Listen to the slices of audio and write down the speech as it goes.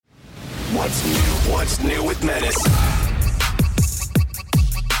What's new? What's new with Menace?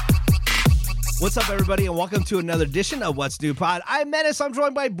 What's up, everybody, and welcome to another edition of What's New Pod. I'm Menace. I'm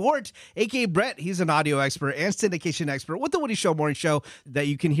joined by Bort, a.k.a. Brett. He's an audio expert and syndication expert with the Woody Show morning show that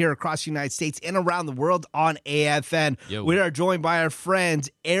you can hear across the United States and around the world on AFN. Yo. We are joined by our friends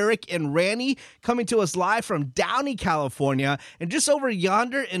Eric and Randy, coming to us live from Downey, California. And just over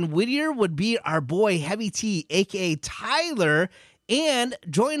yonder in Whittier would be our boy Heavy T, a.k.a. Tyler. And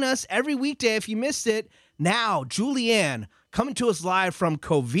join us every weekday if you missed it. Now, Julianne, coming to us live from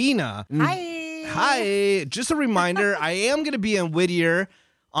Covina. Hi. Just a reminder, I am going to be in Whittier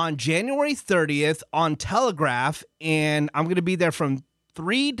on January 30th on Telegraph, and I'm going to be there from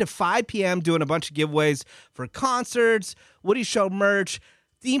 3 to 5 p.m. doing a bunch of giveaways for concerts, Woody Show merch,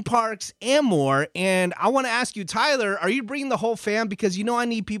 theme parks, and more. And I want to ask you, Tyler, are you bringing the whole fam? Because you know I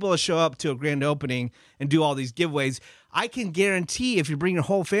need people to show up to a grand opening and do all these giveaways. I can guarantee if you bring your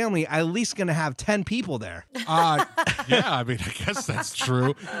whole family, I'm at least going to have 10 people there. Yeah, I mean, I guess that's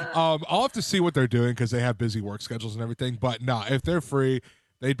true. I'll have to see what they're doing because they have busy work schedules and everything. But no, if they're free,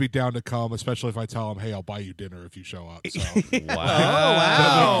 they'd be down to come, especially if I tell them, hey, I'll buy you dinner if you show up. So.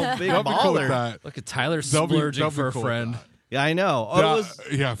 Wow. Big They'll be cool with baller. that. Look at Tyler They'll be splurging for a cool with friend. that. Yeah, I know.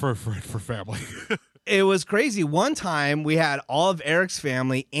 For family. It was crazy. One time we had all of Eric's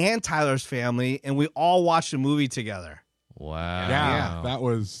family and Tyler's family, and we all watched a movie together. Wow. Yeah,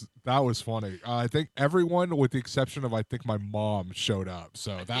 that was funny. I think everyone, with the exception of, I think my mom, showed up.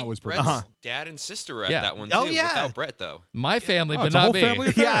 So that was pretty. Brett's dad and sister were at that one too. Oh, yeah. Without Brett though. My family, but it's a not whole me. family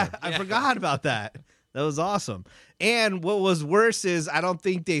affair. Yeah, I forgot about that. That was awesome. And what was worse is I don't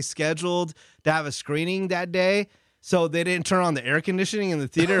think they scheduled to have a screening that day, so they didn't turn on the air conconditioning in the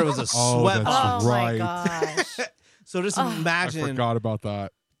theater. It was a sweat box. that's right. my gosh. So just I imagine forgot about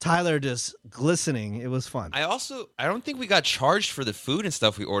that. Tyler just glistening. It was fun. I don't think we got charged for the food and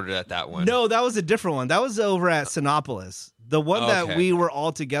stuff we ordered at that one. No, that was a different one. That was over at Sinopolis. The one that Okay. we were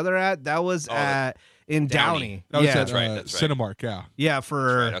all together at, that was in Downey. That was Yeah. at That's right, that's right. Cinemark, yeah. Yeah,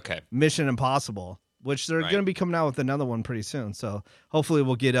 for Right, okay. Mission Impossible, which they're Right. going to be coming out with another one pretty soon. So hopefully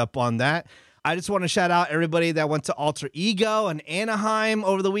we'll get up on that. I just want to shout out everybody that went to Alter Ego and Anaheim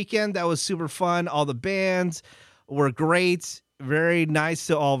over the weekend. That was super fun. All the bands were great. Very nice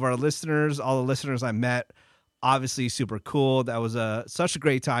to all of our listeners. All the listeners I met, obviously super cool. That was such a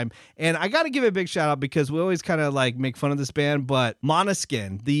great time. And I got to give a big shout out because we always kind of like make fun of this band, but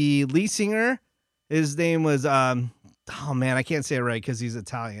Måneskin, the lead singer, his name was, oh man, I can't say it right because he's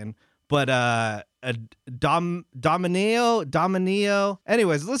Italian, but Dominio.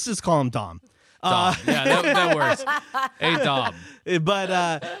 Anyways, let's just call him Dom. Dom. Yeah, that works. Hey, Dom.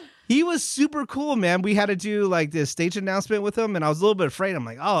 But he was super cool, man. We had to do like this stage announcement with him, and I was a little bit afraid. I'm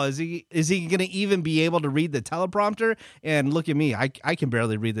like, oh, is he gonna even be able to read the teleprompter? And look at me, I can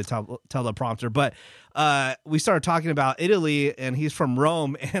barely read the teleprompter. But we started talking about Italy, and he's from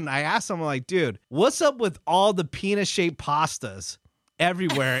Rome, and I asked him, like, dude, what's up with all the penis-shaped pastas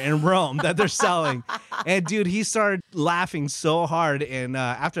everywhere in Rome that they're selling? And dude, he started laughing so hard, and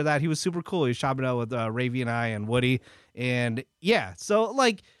after that, he was super cool. He was shopping out with Ravi and I and Woody, and yeah, so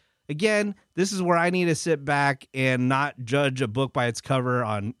like. Again, this is where I need to sit back and not judge a book by its cover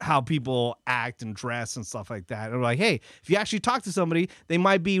on how people act and dress and stuff like that. And I'm like, hey, if you actually talk to somebody, they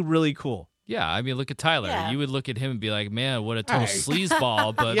might be really cool. Yeah, I mean, look at Tyler. Yeah. You would look at him and be like, man, what a total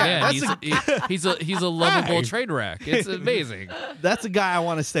sleazeball. But Yeah, man, he's a lovable train wreck. It's amazing. That's a guy I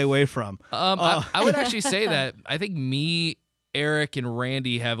want to stay away from. I would actually say that I think me, Eric, and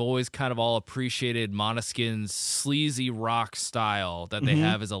Randy have always kind of all appreciated Måneskin's sleazy rock style that they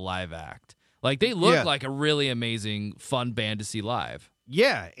have as a live act. Like, they look like a really amazing, fun band to see live.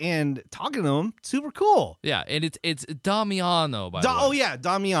 Yeah, and talking to him, super cool. Yeah, and it's Damiano, by the way. Oh, yeah,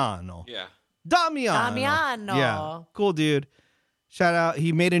 Damiano. Yeah. Damiano. Damiano. Yeah, cool dude. Shout out.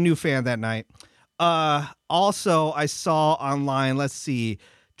 He made a new fan that night. Also, I saw online, let's see,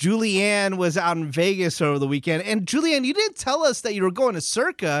 Julianne was out in Vegas over the weekend. And Julianne, you didn't tell us that you were going to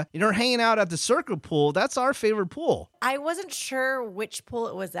Circa. You're hanging out at the Circa pool. That's our favorite pool. I wasn't sure which pool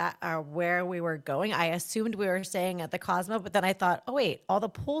it was at or where we were going. I assumed we were staying at the Cosmo, but then I thought, oh, wait, all the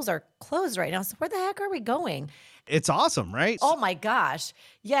pools are closed right now. So where the heck are we going? It's awesome, right? Oh my gosh.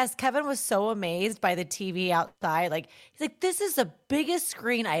 Yes, Kevin was so amazed by the TV outside. Like, he's like, this is the biggest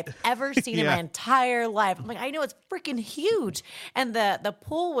screen I've ever seen in my entire life. I'm like, I know, it's freaking huge. And the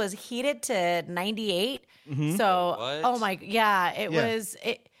pool was heated to 98. So, What? oh my, yeah, it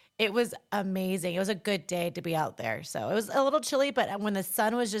was amazing. It was a good day to be out there. So it was a little chilly, but when the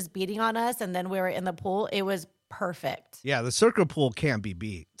sun was just beating on us and then we were in the pool, it was perfect. Yeah, the circle pool can't be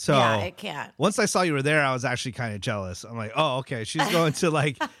beat. So Yeah, it can't. once I saw you were there, I was actually kind of jealous. I'm like, oh, okay, she's going to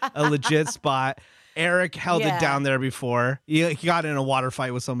like a legit spot. Eric held it down there before. He got in a water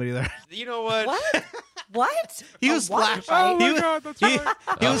fight with somebody there. You know what? What? What? He A was water splashing. fight? Oh my God, that's right.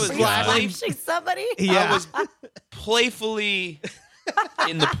 He was Were you splashing. flashing somebody? Yeah. I was playfully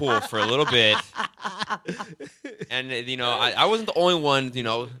in the pool for a little bit. And, I wasn't the only one,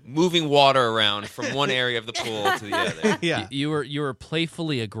 moving water around from one area of the pool to the other. Yeah. You were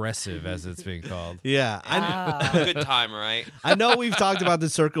playfully aggressive, as it's being called. Yeah. Oh. Good time, right? I know we've talked about the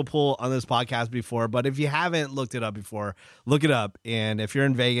circle pool on this podcast before, but if you haven't looked it up before, look it up. And if you're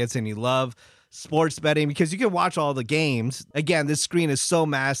in Vegas and you love sports betting, because you can watch all the games. Again, this screen is so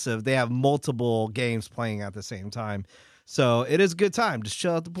massive. They have multiple games playing at the same time. So it is a good time. Just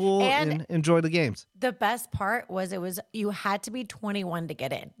chill at the pool and enjoy the games. The best part was you had to be 21 to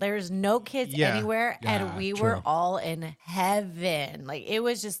get in. There's no kids anywhere, and Yeah, we true. were all in heaven. Like, it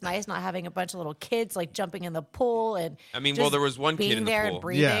was just nice not having a bunch of little kids like jumping in the pool and There was one kid being in the there pool. and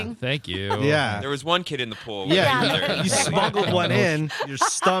breathing. Thank you. Yeah. There was one kid in the pool. Yeah, Yeah, There. nobody you smuggled one in your I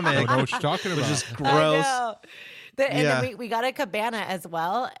stomach, don't know what you're talking which about. is I gross. know. And Yeah. then we got a cabana as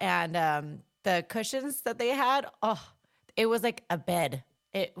well, and the cushions that they had, it was like a bed.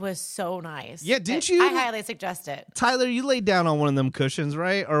 It was so nice. Yeah, didn't you- I highly suggest it. Tyler, you laid down on one of them cushions,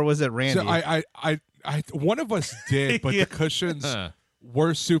 right? Or was it Randy? So I one of us did, but Yeah. the cushions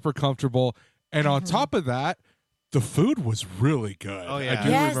were super comfortable, and on top of that, the food was really good. Oh, yeah. I do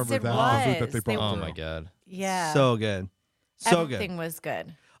Yes, remember it that the food that was. they They brought. Oh through. my God. Yeah. So good. So good. Everything was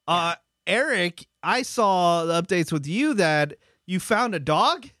good. Eric, I saw the updates with you that you found a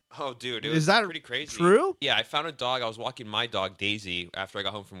dog. Oh, dude, it Is was that pretty crazy. true? Yeah, I found a dog. I was walking my dog, Daisy, after I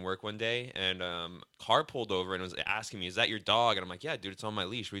got home from work one day, and car pulled over and was asking me, "Is that your dog?" And I'm like, "Yeah, dude, it's on my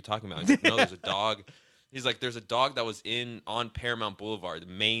leash. What are you talking about?" He's like, "No, there's a dog." He's like, "There's a dog that was on Paramount Boulevard, the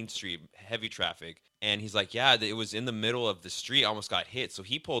main street, heavy traffic." And he's like, "Yeah, it was in the middle of the street, almost got hit." So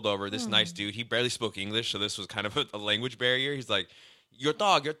he pulled over, this nice dude. He barely spoke English, so this was kind of a language barrier. He's like, your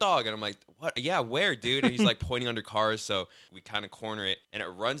dog. And I'm like, what? Yeah, where, dude? And he's like pointing under cars. So we kind of corner it, and it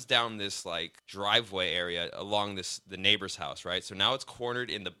runs down this like driveway area along the neighbor's house, right? So now it's cornered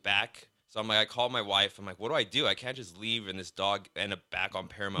in the back. So I'm like, I called my wife. I'm like, what do? I can't just leave and this dog end up back on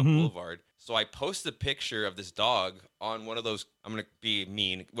Paramount Boulevard. So I posted a picture of this dog on one of those, I'm going to be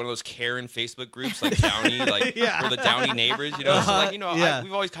mean, one of those Karen Facebook groups, like Downey, like Yeah. or the Downey neighbors, So like, yeah.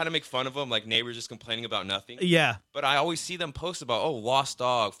 we've always kind of make fun of them, like neighbors just complaining about nothing. Yeah. But I always see them post about, lost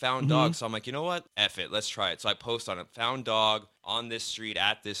dog, found dog. So I'm like, you know what? F it. Let's try it. So I post on it, found dog on this street,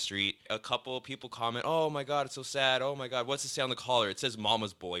 at this street. A couple of people comment, oh my God, it's so sad. Oh my God, what's it say on the collar? It says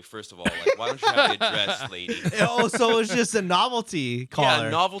Mama's Boy, first of all. Like, why don't you have the address, lady? Oh, so it's just a novelty collar. Yeah,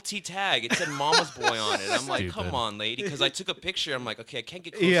 novelty tag. It said Mama's Boy on it. I'm like, Stupid. come on, lady. Because I took a picture. I'm like, okay, I can't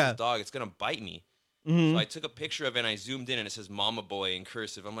get close to Yeah. this dog. It's going to bite me. Mhm. So I took a picture of it and I zoomed in and it says Mama Boy in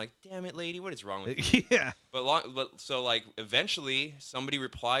cursive. I'm like, damn it, lady. What is wrong with you? Yeah. So eventually somebody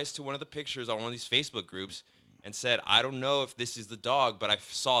replies to one of the pictures on one of these Facebook groups and said, I don't know if this is the dog, but I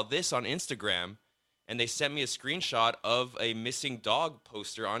saw this on Instagram. And they sent me a screenshot of a missing dog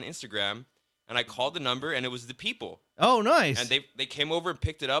poster on Instagram. And I called the number and it was the people. Oh, nice. And they came over and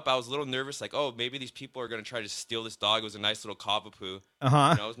picked it up. I was a little nervous, like, maybe these people are going to try to steal this dog. It was a nice little Cavapoo.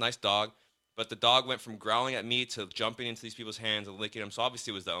 Uh-huh. It was a nice dog. But the dog went from growling at me to jumping into these people's hands and licking them. So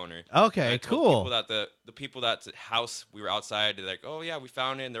obviously it was the owner. Okay, And I told cool. People that the people that's house we were outside, they're like, oh yeah, we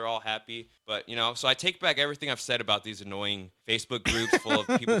found it, and they're all happy. But so I take back everything I've said about these annoying Facebook groups full of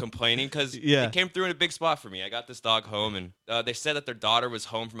people complaining because Yeah. it came through in a big spot for me. I got this dog home, and they said that their daughter was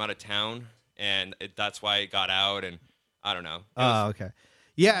home from out of town, and that's why it got out. And I don't know. It was- Oh, okay.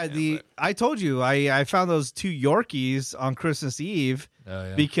 Yeah, but- I told you I found those two Yorkies on Christmas Eve Oh,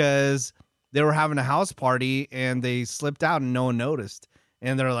 yeah. because they were having a house party and they slipped out and no one noticed.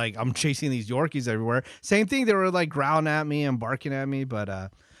 And they're like, I'm chasing these Yorkies everywhere. Same thing. They were like growling at me and barking at me.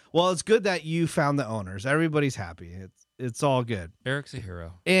 But, well, it's good that you found the owners. Everybody's happy. It's all good. Eric's a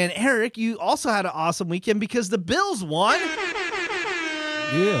hero. And Eric, you also had an awesome weekend because the Bills won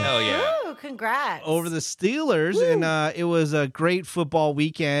Yeah. Hell yeah. Ooh, congrats. over the Steelers. And it was a great football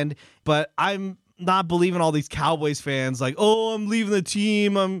weekend. But I'm not believing all these Cowboys fans like, oh, I'm leaving the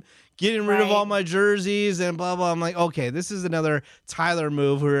team. I'm getting rid of Right. all my jerseys and blah, blah. I'm like, okay, this is another Tyler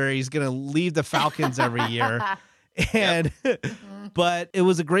move where he's going to leave the Falcons every year. And, but it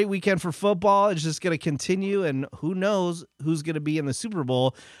was a great weekend for football. It's just going to continue. And who knows who's going to be in the Super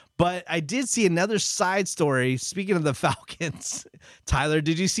Bowl. But I did see another side story. Speaking of the Falcons, Tyler,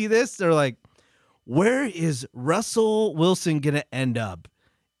 did you see this? They're like, where is Russell Wilson going to end up?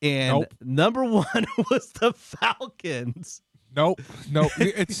 And Nope. number 1 was the Falcons. Nope.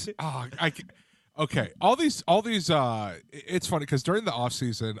 It's okay. All these. It's funny because during the off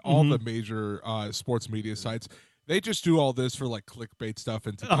season, all the major sports media sites, they just do all this for like clickbait stuff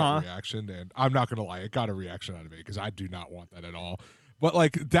and to get a reaction. And I'm not gonna lie, it got a reaction out of it because I do not want that at all. But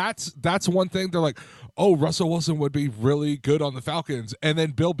like that's one thing. They're like, oh, Russell Wilson would be really good on the Falcons, and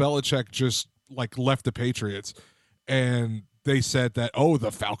then Bill Belichick just like left the Patriots, and they said that, oh,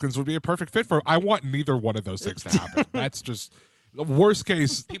 the Falcons would be a perfect fit for him. I want neither one of those things to happen. That's just the worst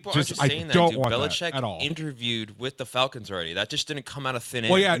case. People just, are just saying I that, don't dude. want Belichick that at all. interviewed with the Falcons already. That just didn't come out of thin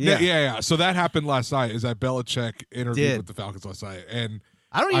air. Well, yeah. So that happened last night. Is that Belichick interviewed with the Falcons last night? And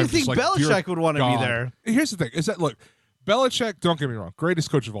I don't even think like, Belichick would want to be there. Here's the thing: is that look, Belichick. Don't get me wrong,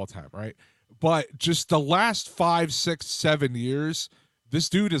 greatest coach of all time, right? But just the last 5, 6, 7 years, this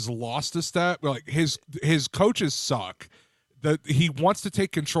dude has lost a step. Like his coaches suck. He wants to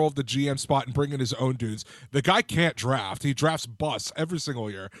take control of the GM spot and bring in his own dudes. The guy can't draft. He drafts busts every single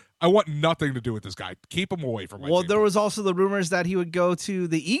year. I want nothing to do with this guy. Keep him away from my team. There was also the rumors that he would go to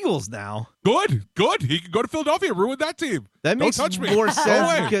the Eagles now. Good. He can go to Philadelphia, ruin that team. That makes Don't touch me. more No sense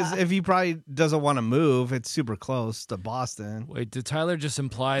way. because if he probably doesn't want to move, it's super close to Boston. Wait, did Tyler just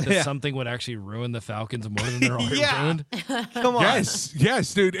imply that something would actually ruin the Falcons more than they're already Yeah. ruined? Come on.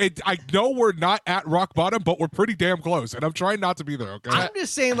 Yes, dude. I know we're not at rock bottom, but we're pretty damn close, and I'm trying not to be there. Okay. I'm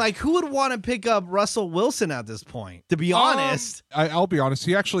just saying, like, who would want to pick up Russell Wilson at this point? To be honest. I'll be honest.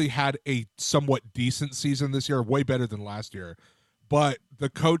 He actually had a somewhat decent season this year, way better than last year. But the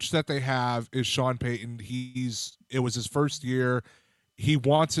coach that they have is Sean Payton. It was his first year. He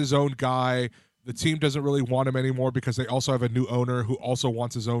wants his own guy. The team doesn't really want him anymore because they also have a new owner who also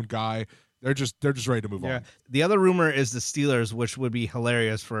wants his own guy. They're just ready to move on. The other rumor is the Steelers, which would be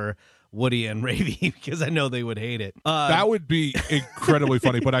hilarious for Woody and Ravy because I know they would hate it. That would be incredibly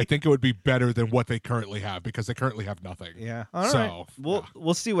funny, but I think it would be better than what they currently have because they currently have nothing. Yeah. All right. So,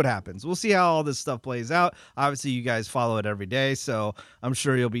 We'll see what happens. We'll see how all this stuff plays out. Obviously, you guys follow it every day, so I'm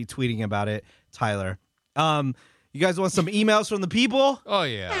sure you'll be tweeting about it, Tyler. You guys want some emails from the people? Oh,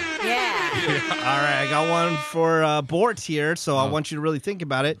 yeah. Yeah. All right, I got one for Bort here, so I want you to really think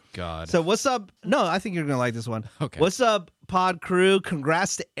about it. God. So what's up? No, I think you're going to like this one. Okay. What's up, pod crew?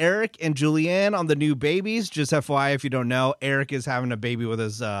 Congrats to Eric and Julianne on the new babies. Just FYI, if you don't know, Eric is having a baby with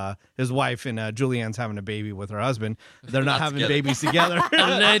his wife, and Julianne's having a baby with her husband. They're not having babies together.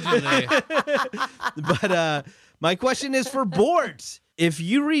 Allegedly. But my question is for Bort. If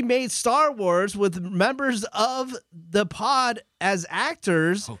you remade Star Wars with members of the pod as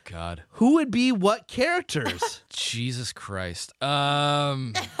actors, Oh, God. who would be what characters? Jesus Christ. Are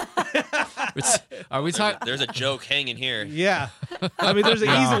we talking? There's a joke hanging here. Yeah. I mean, there's an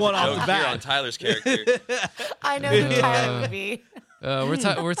easy one off Joke the here on bat. Tyler's character. I know who Tyler would be.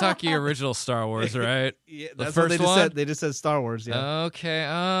 We're talking original Star Wars, right? Yeah, The that's what they first just one? said. They just said Star Wars, yeah. Okay.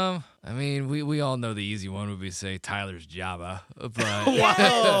 I mean, we all know the easy one would be say Tyler's Jabba, but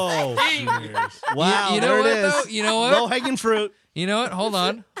Whoa. Wow. You know there what, it is. though? You know what? Low-hanging fruit. you know what? Hold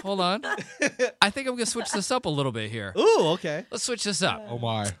on. I think I'm gonna switch this up a little bit here. Ooh, okay. Let's switch this up. Oh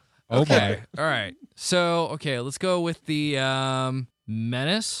my. Okay. All right. So let's go with the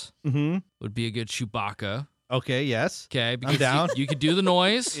Menace. Mm-hmm. Would be a good Chewbacca. Okay, yes. Okay, because down. You could do the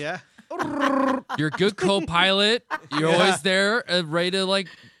noise. Yeah. You're a good co-pilot. You're Yeah. always there, ready to like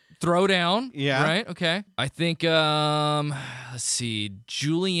throw down. Yeah. Right. Okay. I think. Let's see.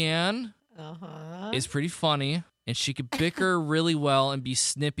 Julianne is pretty funny, and she could bicker really well and be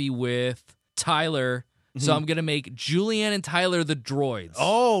snippy with Tyler. So I'm gonna make Julianne and Tyler the droids.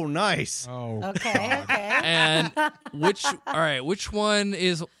 Oh, nice. Oh. Okay. And which one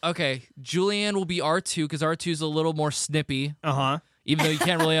is okay? Julianne will be R2 because R2 is a little more snippy, Uh-huh. even though you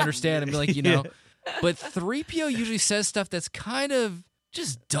can't really understand him, like, you know. But 3PO usually says stuff that's kind of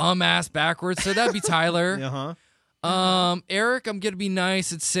just dumbass backwards, so that'd be Tyler. Uh-huh. Eric, I'm gonna be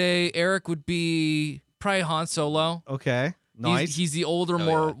nice and say Eric would be probably Han Solo. Okay. Nice. He's the older,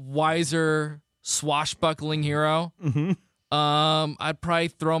 more wiser, swashbuckling hero. Mm-hmm. I'd probably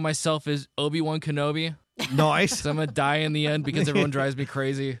throw myself as Obi-Wan Kenobi. Nice. So I'm gonna die in the end because everyone drives me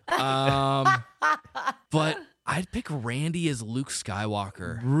crazy. But I'd pick Randy as Luke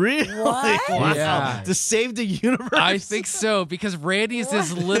Skywalker. Really? What? Wow. Yeah. To save the universe? I think so because Randy is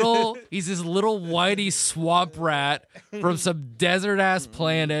this little whitey swamp rat from some desert ass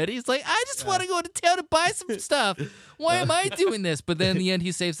planet. He's like, I just want to go to town and buy some stuff. Why am I doing this? But then in the end,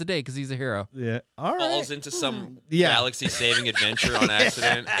 he saves the day because he's a hero. Yeah. All right. Falls into some Yeah. galaxy-saving adventure on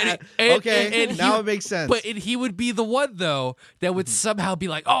accident. Okay, and now it makes sense. But he would be the one, though, that would somehow be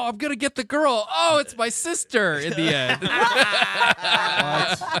like, oh, I'm going to get the girl. Oh, it's my sister in the end.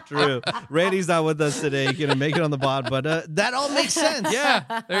 True. Randy's not with us today. He couldn't make it on the pod, but that all makes sense.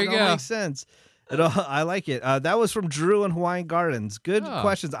 Yeah, there you It all go. makes sense. I like it. That was from Drew in Hawaiian Gardens. Good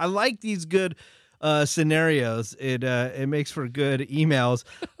questions. I like these good scenarios. It makes for good emails.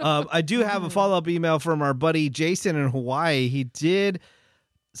 I do have a follow-up email from our buddy Jason in Hawaii. He did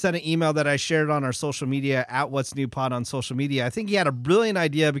send an email that I shared on our social media at What's New Pod on social media. I think he had a brilliant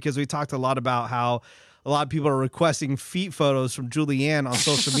idea because we talked a lot about how a lot of people are requesting feet photos from Julianne on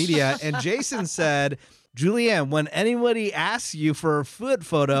social media. And Jason said, Julianne, when anybody asks you for a foot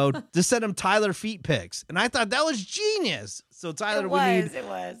photo, just send them Tyler feet pics. And I thought that was genius. So Tyler, It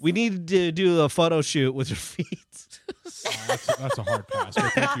was. we need to do a photo shoot with your feet. That's a hard pass.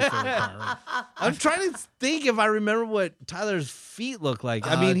 But thank you for inquiring. I'm trying to think if I remember what Tyler's feet look like.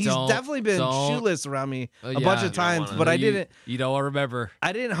 I mean, he's definitely been shoeless around me a bunch of times, but I didn't. You don't remember.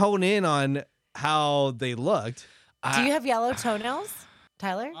 I didn't hone in on how they looked. Do you have yellow toenails,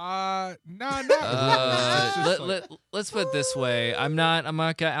 Tyler? No. Let's put it this way. I'm not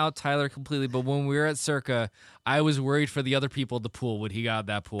gonna out Tyler completely, but when we were at Circa, I was worried for the other people at the pool when he got out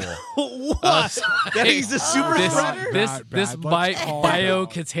that pool. What? That he's a super spreader? This might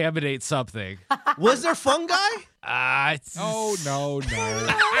bio-contaminate something. Was there fungi? Oh no.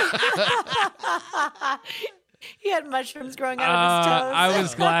 He had mushrooms growing out of his toes. I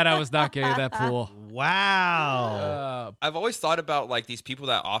was glad I was not getting that pool. Wow. I've always thought about like these people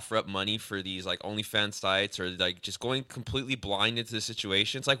that offer up money for these like OnlyFans sites or like just going completely blind into the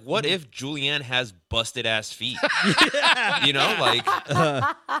situation. It's like, what if Julianne has busted ass feet? You know, like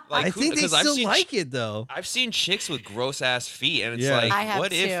I think they still like it though. I've seen chicks with gross ass feet, and it's Yeah. like, I have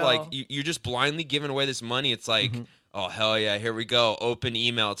what if too. like you're just blindly giving away this money? It's like, oh hell yeah, here we go, open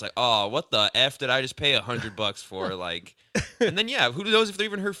email. It's like, oh, what the f did I just pay $100 for? Like, and then yeah, who knows if they're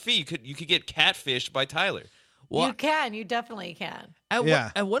even her feet? You could get catfished by Tyler. You can. You definitely can.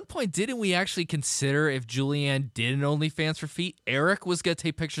 At one point, didn't we actually consider if Julianne did an OnlyFans for feet, Eric was gonna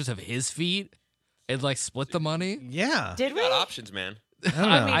take pictures of his feet and like split the money? Yeah. Did we? Got options, man.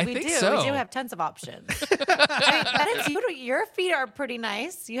 I we think do. so. We do have tons of options. I mean, your feet are pretty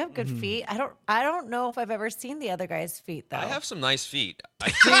nice. You have good feet. I don't know if I've ever seen the other guy's feet though. I have some nice feet. I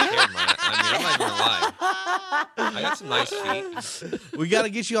take care of mine. I mean, I'm not gonna lie. I got some nice feet. We got to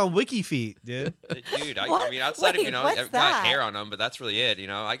get you on Wiki Feet, dude. Dude, I mean, outside of, what's I've that? got hair on them, but that's really it. You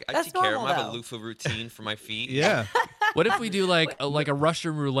know, I That's take care of them. I have a normal, loofah routine for my feet. Yeah. What if we do like a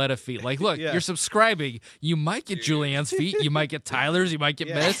Russian roulette of feet? Like, look, Yeah. you're subscribing. You might get Julianne's feet. You might get Tyler's. You might get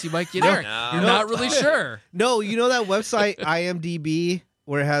Miss. You might get Eric. No. You're not really sure. No, you know that website IMDb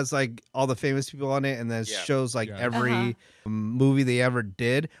where it has like all the famous people on it and then it Yeah. shows like Yeah. every movie they ever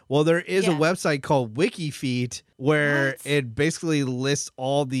did. Well, there is a Yeah. website called WikiFeet where What? it basically lists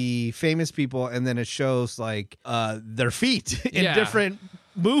all the famous people and then it shows like their feet in Yeah. different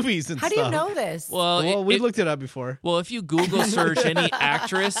movies and How do stuff. you know this? Well, we looked it up before. Well, if you Google search any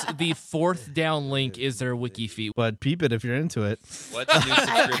actress, the fourth down link is their wiki feet. But peep it if you're into it. What's the new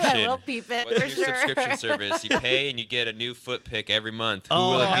I subscription? will peep it What's for the new sure. subscription service? You pay and you get a new foot pick every month. Who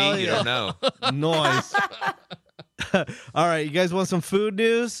Oh, will it hell be? You yeah. don't know. Noise. All right, you guys want some food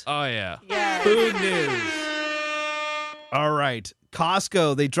news? Oh yeah. Yeah. Food news. All right.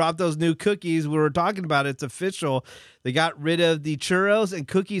 Costco, they dropped those new cookies. We were talking about it. It's official. They got rid of the churros and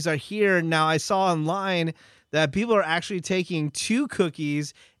cookies are here. Now, I saw online that people are actually taking 2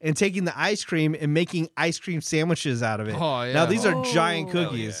 cookies and taking the ice cream and making ice cream sandwiches out of it. Oh, yeah. Now, these are Oh. giant Hell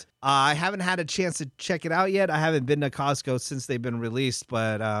cookies. I haven't had a chance to check it out yet. I haven't been to Costco since they've been released,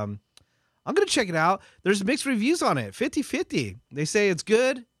 but I'm going to check it out. There's mixed reviews on it, 50-50. They say it's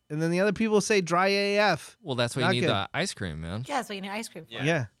good. And then the other people say dry AF. Well, that's why Not you need good. the ice cream, man. Yeah, so you need ice cream for. Yeah.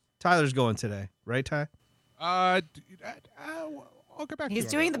 Yeah. Tyler's going today. Right, Ty? I'll get back to you He's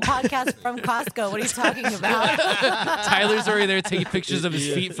on doing the that. podcast from Costco. What are you talking about? Tyler's already there taking pictures of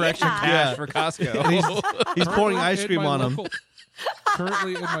his feet for extra cash Yeah. for Costco. He's pouring Currently ice in cream my on him.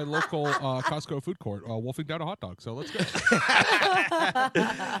 Currently in my local Costco food court, wolfing down a hot dog. So let's go. All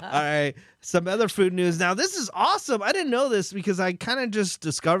right. Some other food news. Now, this is awesome. I didn't know this because I kind of just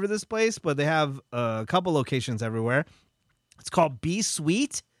discovered this place, but they have a couple locations everywhere. It's called Be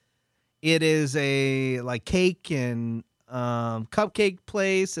Sweet. It is a like cake and cupcake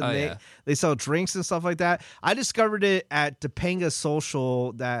place, and Oh, they yeah. they sell drinks and stuff like that. I discovered it at Topanga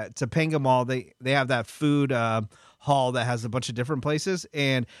Social, that Topanga Mall. They have that food hall that has a bunch of different places.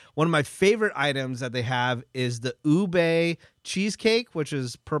 And one of my favorite items that they have is the ube cheesecake, which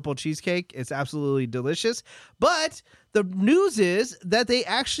is purple cheesecake. It's absolutely delicious. But the news is that they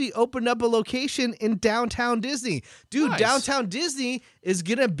actually opened up a location in downtown Disney. Dude, Nice. downtown Disney is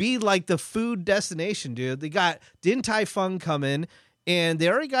going to be like the food destination, dude. They got Din Tai Fung coming, and they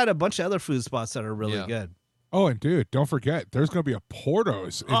already got a bunch of other food spots that are really Yeah. good. Oh, and dude, don't forget, there's going to be a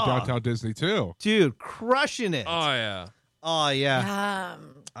Portos in downtown Disney too. Dude, crushing it. Oh yeah. Oh, yeah.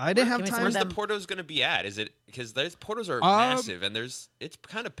 I didn't have Give me some time. Where's of the them. Portos going to be at? Is it because those Portos are massive and it's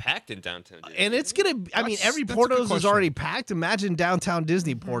kind of packed in downtown Disney. And it's going to, I mean, That's- every that's a good Portos is question. already packed. Imagine downtown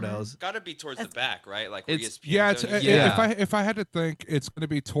Disney Portos. got to be towards the back, right? Like where It's- ESPN Yeah, it's, zone is. Yeah. if I had to think, it's going to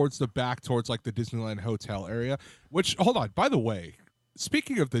be towards the back, towards like the Disneyland Hotel area. Which, hold on, by the way,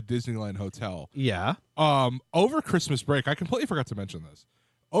 speaking of the Disneyland Hotel, Yeah. over Christmas break, I completely forgot to mention this.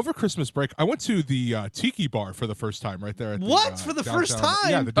 Over Christmas break, I went to the Tiki Bar for the first time right there. At What? The, For the first downtown-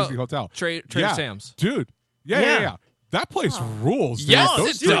 Yeah, time? the Disney Hotel. Trader Yeah. Sam's. Dude. Yeah. That place rules, dude. Yes,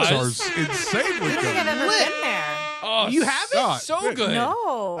 Those it drinks does. are insanely I don't think I've good. ever Lit. been there. Oh, You haven't? No, so good.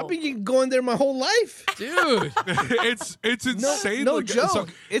 No. I've been going there my whole life. Dude. it's insanely No good. joke. So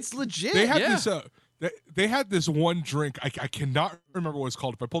It's legit. they had Yeah. this they had this one drink. I cannot remember what it's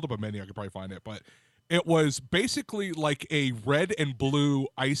called. If I pulled up a menu, I could probably find it. But it was basically like a red and blue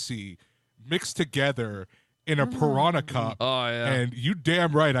icy mixed together in a piranha cup. Oh yeah. And you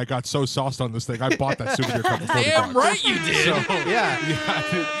damn right, I got so sauced on this thing. I bought that souvenir cup. For $40. Damn right you did. So, Yeah.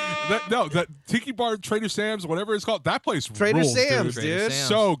 yeah, dude. That Tiki Bar, Trader Sam's, whatever it's called, that place Trader rules, Sam's, dude. dude. Sam's.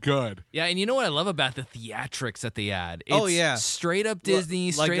 So good. Yeah, and you know what I love about the theatrics that they add? It's Oh, yeah. straight up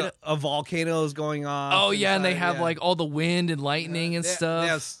Disney, like straight up. a volcano is going off. Oh yeah, and they inside, have yeah. like all the wind and lightning and They- stuff. they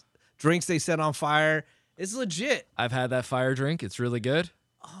have drinks they set on fire. It's legit. I've had that fire drink. It's really good.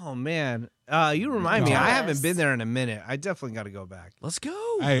 Oh man, you remind me. Jealous. I haven't been there in a minute. I definitely got to go back. Let's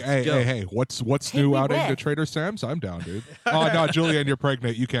go. Hey, what's Take new me out into with. Trader Sam's? I'm down, dude. Oh no, Julianne, you're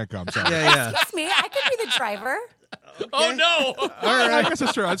pregnant. You can't come. Sorry. Yeah, Excuse me, I could be the driver. Oh no. All right, I guess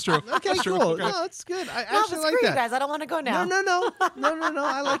that's true. That's true. Okay, That's true. cool. Okay. No, it's good. I No, actually but like screw you that. guys. I don't want to go now. No.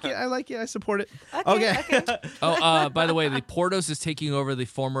 I like it. I like it. I support it. Okay. Oh, by the way, the Portos is taking over the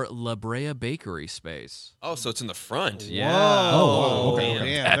former La Brea Bakery space. Oh, so it's in the front. Yeah. Oh, wow. Okay. Damn.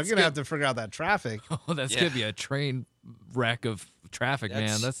 They're That's gonna good. have to figure out that traffic. Oh, that's Yeah. gonna be a train wreck of traffic,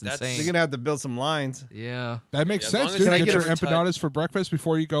 man. That's That's- insane. They're gonna have to build some lines. Yeah. That makes Yeah, as sense, long as dude. they Get your never touch- empanadas for breakfast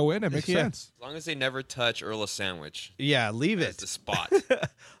before you go in. It makes Yeah. sense. As long as they never touch Earl's sandwich. Yeah, leave That's it. the spot.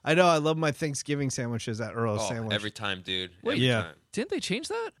 I know. I love my Thanksgiving sandwiches at Earl's Oh, Sandwich. every time, dude. Wait, Every yeah. time. Didn't they change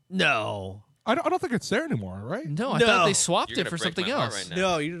that? No. I don't think it's there anymore, right? No, I No. thought they swapped You're it gonna for break something my heart else. right now.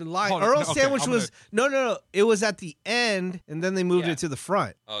 No, you're lying. Hold on. Earl's Okay, Sandwich I'm was no. It was at the end, and then they moved Yeah. it to the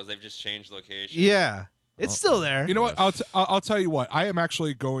front. Oh, they've just changed location. Yeah, it's still there. You know what? I'll tell you what. I am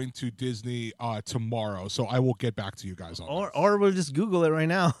actually going to Disney tomorrow, so I will get back to you guys on that. or we'll just Google it right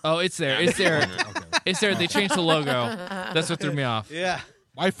now. Oh, it's there. It's there. Okay. It's there. They changed the logo. That's what threw me off. Yeah.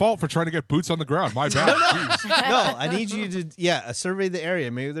 My fault for trying to get boots on the ground. My bad. Jeez. No, I need you to survey the area.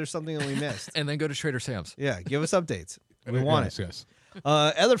 Maybe there's something that we missed. And then go to Trader Sam's. Yeah, give us updates. We want it. Yes.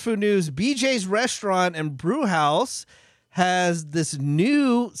 Other food news: BJ's Restaurant and Brew House has this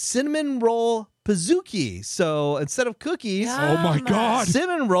new cinnamon roll pizookie. So instead of cookies, Yeah. Oh my God.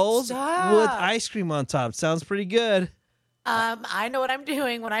 cinnamon rolls Stop. with ice cream on top. Sounds pretty good. I know what I'm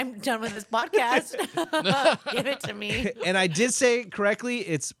doing when I'm done with this podcast. Give it to me. And I did say it correctly.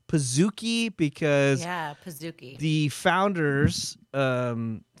 It's pizookie because Yeah, Pazuki. the founders'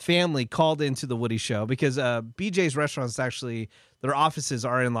 family called into the Woody Show because BJ's Restaurants actually their offices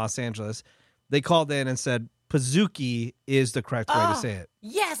are in Los Angeles. They called in and said pizookie is the correct way to say it.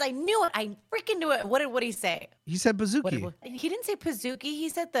 Yes, I knew it. I freaking knew it. What did Woody say? He said What pizookie. he didn't say Pazuki. He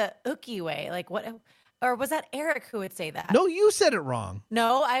said the Uki way. Like what? Or was that Eric who would say that? No, you said it wrong.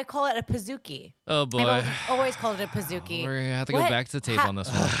 No, I call it a Pazuki. Oh I've boy. always called it a Pazuki. We're gonna have to go What? back to the tape on this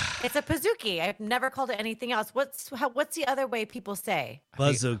one. It's a Pazuki. I've never called it anything else. What's the other way people say?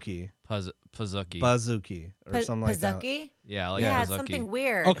 Pizookie. Pizookie. Pizookie or something like that. Pazuki? Yeah, like Yeah, Pizookie. it's something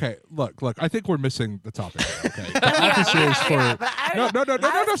weird. Okay, look. I think we're missing the topic. here, Okay, Yeah, emphasis for yeah, but I- no.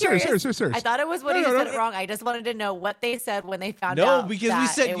 I was curious. Serious. I thought it was Woody No, who no, said no. it wrong. I just wanted to know what they said when they found No, out. because we that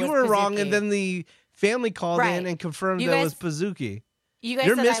said it you was were wrong, Pazuki. and then the family called in Right. and confirmed You that guys- it was pizookie. You guys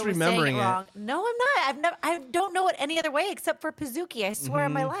You're said I was saying misremembering it it. wrong. No, I'm not. I don't know it any other way except for Pazuki. I swear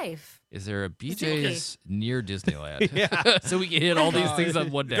on my life. Is there a BJ's near Disneyland? Yeah. So we can hit all these things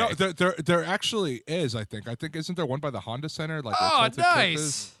on one day. No, there actually is. I think isn't there one by the Honda Center? Like where Oh, Tilted Tip nice.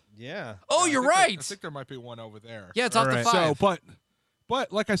 is? Yeah. Oh, Yeah, you're I right. think there might be one over there. Yeah, it's off the Alright. five. So,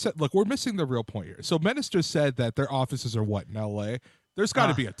 But like I said, look, we're missing the real point here. So Menace just said that their offices are what in L.A. There's got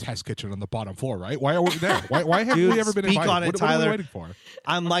to be a test kitchen on the bottom floor, right? Why are we there? Why haven't Dude, we ever been speak invited? on it, What are Tyler. we waiting for?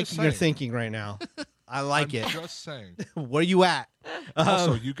 I'm liking just your saying. thinking right now. I like I'm it. just saying. Where you at?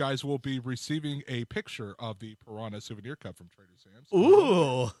 Also, you guys will be receiving a picture of the Piranha souvenir cup from Trader Sam's.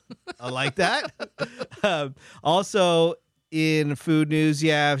 Ooh, I like that. Also, in food news,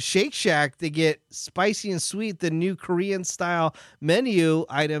 you have Shake Shack. They get spicy and sweet. The new Korean style menu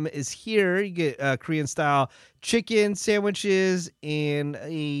item is here. You get Korean style chicken sandwiches and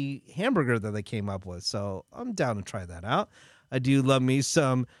a hamburger that they came up with. So I'm down to try that out. I do love me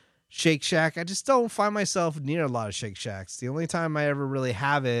some Shake Shack. I just don't find myself near a lot of Shake Shacks. The only time I ever really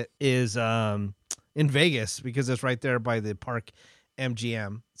have it is in Vegas because it's right there by the park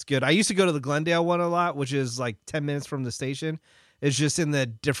MGM. It's good. I used to go to the Glendale one a lot, which is like 10 minutes from the station. It's just in the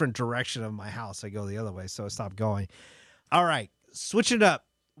different direction of my house. I go the other way, so I stopped going. All right, switch it up.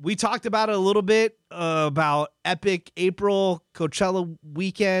 We talked about it a little bit about epic April Coachella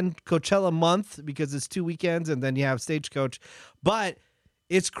weekend, Coachella month, because it's 2 weekends, and then you have Stagecoach. But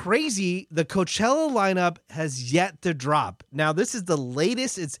it's crazy. The Coachella lineup has yet to drop. Now, this is the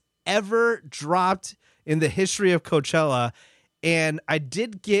latest it's ever dropped in the history of Coachella. And I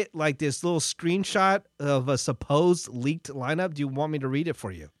did get like this little screenshot of a supposed leaked lineup. Do you want me to read it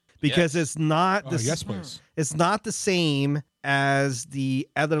for you? Because it's not Yes, please. It's not the same as the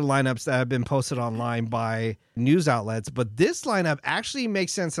other lineups that have been posted online by news outlets, but this lineup actually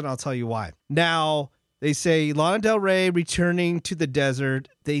makes sense, and I'll tell you why. Now, they say Lana Del Rey returning to the desert.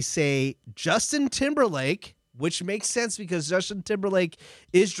 They say Justin Timberlake, which makes sense because Justin Timberlake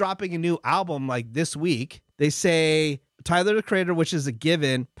is dropping a new album like this week. They say Tyler, the Creator, which is a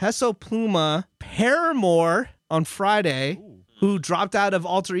given. Peso Pluma, Paramore on Friday, who dropped out of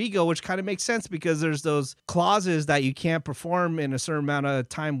Alter Ego, which kind of makes sense because there's those clauses that you can't perform in a certain amount of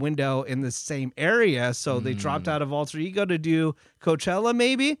time window in the same area. So they dropped out of Alter Ego to do Coachella,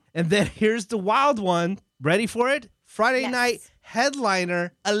 maybe. And then here's the wild one. Ready for it? Friday night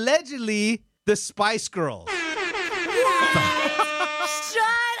headliner, allegedly, the Spice Girls. Shut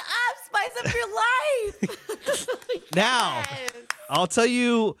up, spice up your life. Now, I'll tell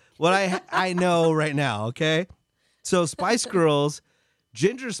you what I know right now, okay? So Spice Girls,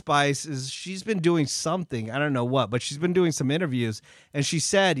 Ginger Spice, she's been doing something. I don't know what, but she's been doing some interviews. And she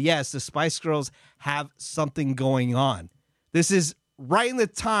said, yes, the Spice Girls have something going on. This is right in the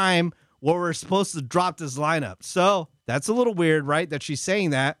time where we're supposed to drop this lineup. So that's a little weird, right, that she's saying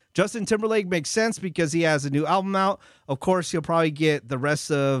that. Justin Timberlake makes sense because he has a new album out. Of course, he'll probably get the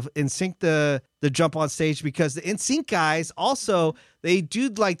rest of NSYNC the jump on stage because the NSYNC guys also, they do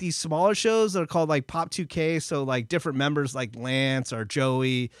like these smaller shows that are called like Pop 2K. So like different members like Lance or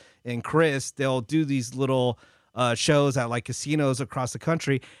Joey and Chris, they'll do these little shows at like casinos across the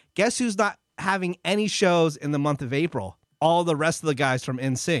country. Guess who's not having any shows in the month of April? All the rest of the guys from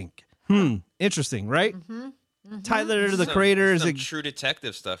NSYNC. Interesting, right? Tyler, the Creator, is some a True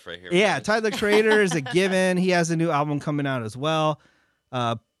Detective stuff right here. yeah. man. Tyler, the Creator, is a given. He has a new album coming out as well.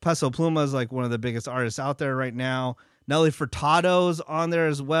 Peso Pluma is like one of the biggest artists out there right now. Nelly Furtado's on there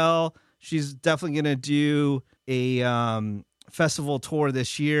as well. She's definitely gonna do a festival tour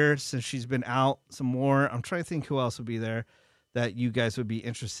this year since she's been out some more. I'm trying to think who else would be there that you guys would be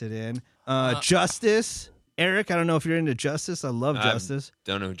interested in. Justice. Eric, I don't know if you're into Justice. I love Justice.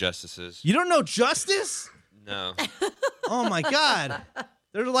 Don't know who Justice is. You don't know Justice? No. Oh my God.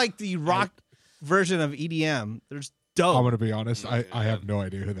 They're like the rock version of EDM. They're just dope. I'm going to be honest. I have no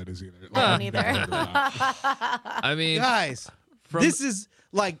idea who that is either. I I've don't never either. heard of that. I mean, Guys, this is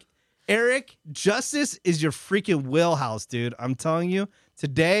like, Eric, Justice is your freaking wheelhouse, dude. I'm telling you.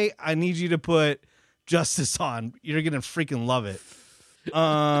 Today, I need you to put Justice on. You're going to freaking love it.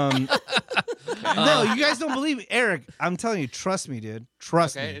 No, you guys don't believe me. Eric, I'm telling you, trust me, dude.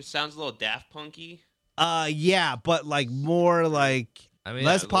 Trust Okay, me. it sounds a little Daft Punky. Yeah, but like more like I mean,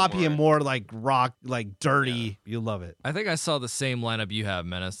 less a little poppy and more- more like rock, like dirty. You love it. I think I saw the same lineup you have,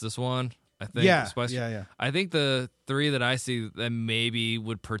 Menace. This one, I think. Yeah, Spice- yeah. I think the three that I see that maybe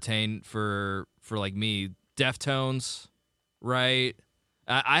would pertain for like me, Deftones, right?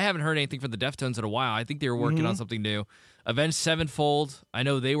 I haven't heard anything from the Deftones in a while. I think they were working on something new. Avenged Sevenfold, I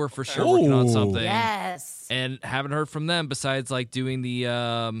know they were for sure working on Ooh. something. Yes. And haven't heard from them besides like doing the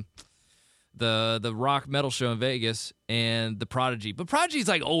rock metal show in Vegas and the Prodigy. But Prodigy's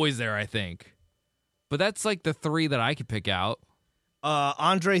like always there, I think. But that's like the three that I could pick out.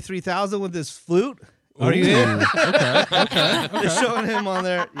 Andre 3000 with his flute. Are you in? Okay. They're showing him on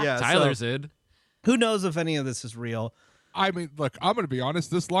there. Yeah. Tyler's so in. who knows if any of this is real? I mean, look, I'm going to be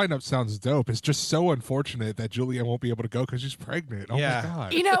honest. This lineup sounds dope. It's just so unfortunate that Julianne won't be able to go because she's pregnant. Oh, Yeah. my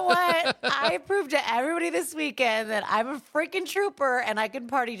God. You know what? I proved to everybody this weekend that I'm a freaking trooper and I can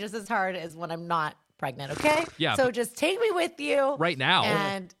party just as hard as when I'm not pregnant, okay? Yeah, So but- just take me with you. Right now.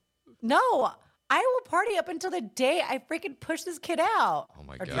 And no, I will party up until the day I freaking push this kid out. Oh,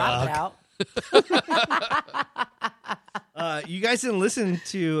 my or God. drop it out. You guys didn't listen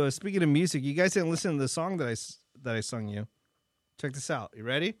to. Speaking of music, you guys didn't listen to the song that I sung you. Check this out. You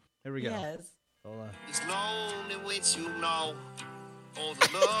ready? Here we go. Yes. Hold on. It's lonely when you know all the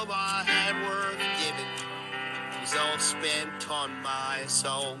love I had worth giving was all spent on my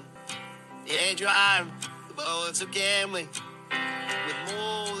soul. They drive the bullets of gambling with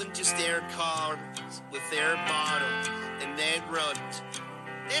more than just their cars, with their bottles and their runs,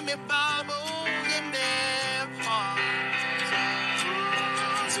 and their Bibles and their hearts.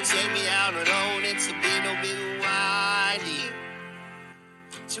 So take me out alone, it's a big, no big idea.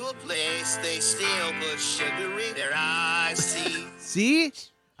 To a place they still put sugar in their eyes. See,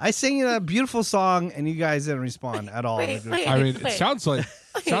 I sang you that beautiful song, and you guys didn't respond at all. Wait. I mean, it Wait. sounds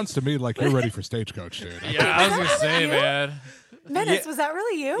to me like you're ready for Stagecoach, dude. Yeah, I was gonna say, you? man. Menace, was that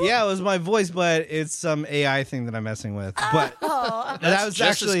really you? Yeah, it was my voice, but it's some AI thing that I'm messing with. But Oh, that was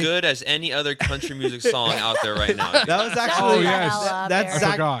Just actually as good as any other country music song out there right now. that was Oh, actually yes. that's I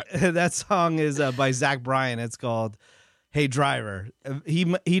Zach, forgot. that song is by Zach Bryan. It's called "Hey Driver."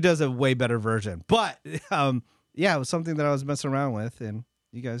 He does a way better version, but yeah, it was something that I was messing around with, and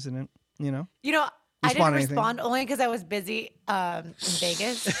you guys didn't, You know, I didn't Respond anything? respond only because I was busy in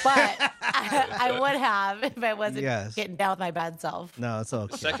Vegas, but I would have if I wasn't Yes. getting down with my bad self. No, it's okay.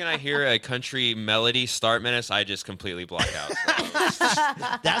 The second I hear a country melody start, Menace, I just completely block out.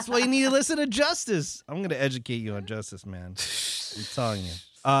 That's why you need to listen to Justice. I'm going to educate you on Justice, man. I'm telling you.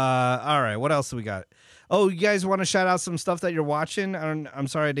 All right, what else do we got? Oh, you guys want to shout out some stuff that you're watching? I'm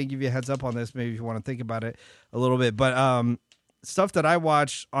sorry I didn't give you a heads up on this. Maybe if you want to think about it a little bit. But stuff that I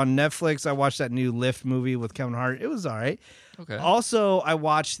watched on Netflix, I watched that new Lift movie with Kevin Hart. It was all right. Okay. Also, I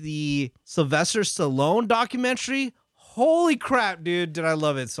watched the Sylvester Stallone documentary. Holy crap, dude. Did I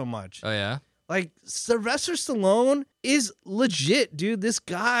love it so much. Oh yeah. Like, Sylvester Stallone is legit, dude. This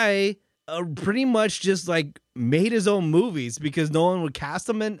guy pretty much just, like, made his own movies because no one would cast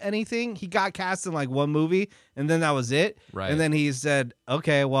him in anything. He got cast in, like, one movie, and then that was it. Right. And then he said,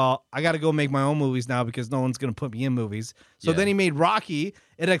 okay, well, I got to go make my own movies now because no one's going to put me in movies. So Yeah. then he made Rocky.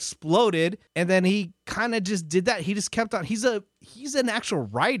 It exploded, and then he kind of just did that. He just kept on. He's an actual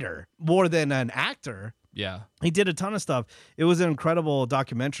writer more than an actor. Yeah. He did a ton of stuff. It was an incredible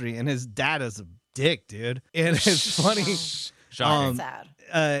documentary, and his dad is a dick, dude. And it's funny. Shocking. Sad.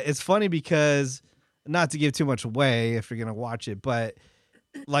 It's funny because, not to give too much away if you're gonna watch it, but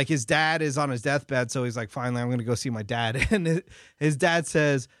like his dad is on his deathbed, so he's like, finally, I'm gonna go see my dad, and his dad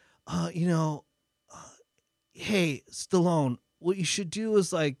says, hey, Stallone, what you should do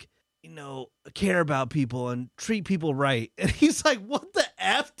is like, care about people and treat people right. And he's like, what the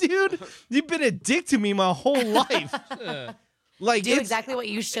F, dude? You've been a dick to me my whole life. Like, Do it's- exactly what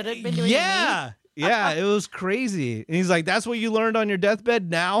you should have been doing. To me. yeah. Yeah, it was crazy. And he's like, that's what you learned on your deathbed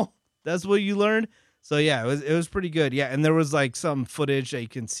now? That's what you learned? So yeah, it was pretty good. Yeah, and there was like some footage that you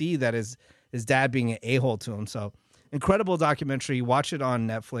can see that is his dad being an a-hole to him. So incredible documentary. Watch it on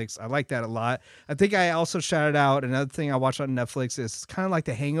Netflix. I like that a lot. I think I also shouted out another thing I watched on Netflix is kind of like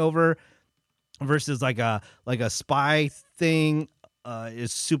The Hangover versus like a spy thing.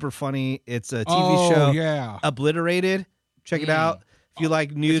 Is super funny. It's a TV show. Yeah. Obliterated. Check it out. If you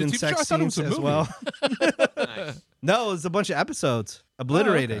like nude and It's a TV show? I sex thought it was scenes a as movie. well. Nice. No, it's a bunch of episodes.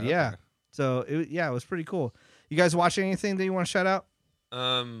 Obliterated. okay, Yeah. okay. So it was pretty cool. You guys watch anything that you want to shout out?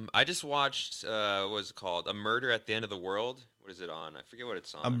 I just watched what was it called? A Murder at the End of the World. What is it on? I forget what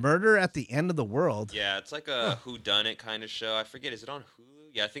it's on. A Murder at the End of the World. Yeah, it's like a whodunit kind of show. I forget. Is it on Hulu?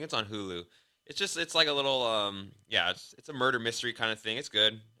 Yeah, I think it's on Hulu. It's like a little it's a murder mystery kind of thing. It's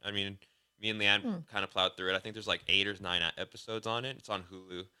good. I mean, me and Leanne kind of plowed through it. I think there's like 8 or 9 episodes on it. It's on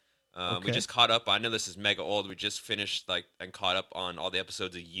Hulu. Okay. We just caught up. I know this is mega old. We just finished and caught up on all the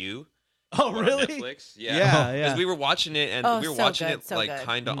episodes of You. Oh, on really? Netflix. Yeah, Yeah, yeah. Because we were watching it, and Oh, we were so watching good, it so like good.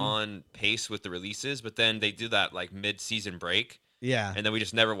 kind of on pace with the releases. But then they do that like mid-season break, Yeah. and then we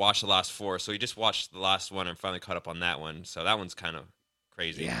just never watched the last 4. So we just watched the last one and finally caught up on that one. So that one's kind of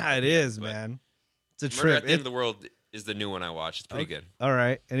crazy. Yeah, it is, But man. It's a Murder trip. at the End of the World is the new one I watched. It's pretty good. All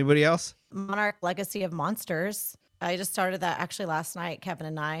right. Anybody else? Monarch Legacy of Monsters. I just started that actually last night, Kevin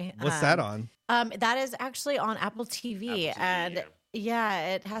and I. What's that on? That is actually on Apple TV, Apple TV, and yeah.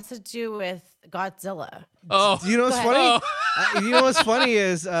 Yeah, it has to do with Godzilla. Oh, You know what's Go funny? ahead. You know what's funny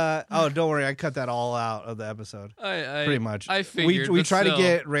is, oh, don't worry, I cut that all out of the episode. I Pretty much. I figured we but try to still.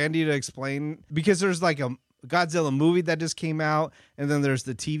 get Randy to explain because there's like a Godzilla movie that just came out, and then there's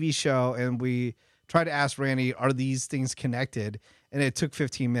the TV show, and we try to ask Randy, are these things connected? And it took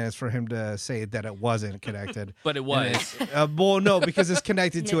 15 minutes for him to say that it wasn't connected. But it was. Well, no, because it's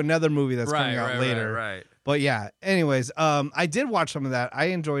connected to another movie that's coming out right, later. Right. But yeah, anyways, I did watch some of that. I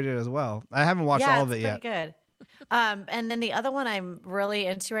enjoyed it as well. I haven't watched all of it yet. Pretty good. And then the other one I'm really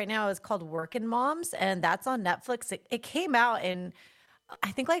into right now is called Working Moms, and that's on Netflix. It came out in,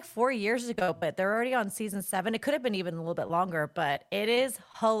 I think, like 4 years ago, but they're already on season 7. It could have been even a little bit longer, but it is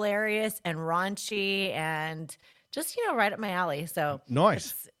hilarious and raunchy and just, right up my alley. So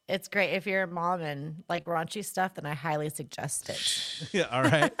Nice. it's great. If you're a mom and like raunchy stuff, then I highly suggest it. Yeah, all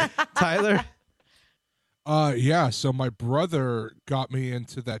right. Tyler? Yeah, so my brother got me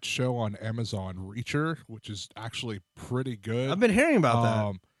into that show on Amazon, Reacher, which is actually pretty good. I've been hearing about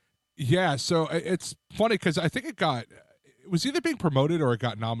that. Yeah, so it's funny because I think it was either being promoted or it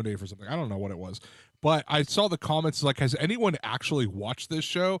got nominated for something. I don't know what it was. But I saw the comments like, has anyone actually watched this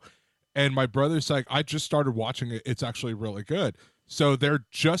show? And my brother's like, I just started watching it. It's actually really good. So they're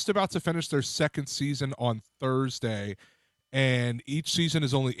just about to finish their second season on Thursday. And each season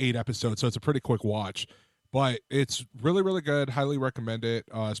is only 8 episodes. So it's a pretty quick watch. But it's really, really good. Highly recommend it,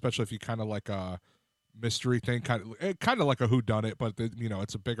 especially if you kind of like a mystery thing, kind of like a whodunit, but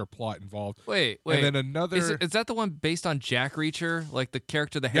it's a bigger plot involved. Wait. And then another Is that the one based on Jack Reacher, like the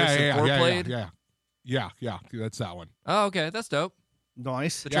character that Harrison Ford played? Yeah, that's that one. Oh, okay, that's dope.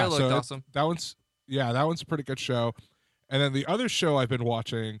 Nice. The trailer looked awesome. That one's a pretty good show. And then the other show I've been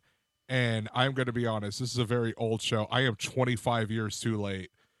watching, and I'm going to be honest, this is a very old show. I am 25 years too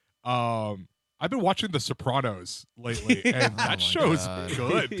late. I've been watching The Sopranos lately, and that show's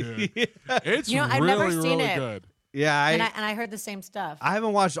good, dude. It's I've really, never seen really it. good. Yeah, And I heard the same stuff. I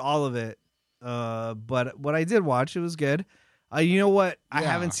haven't watched all of it, but what I did watch, it was good. You know what I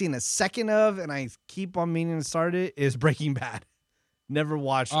haven't seen a second of, and I keep on meaning to start it, is Breaking Bad. Never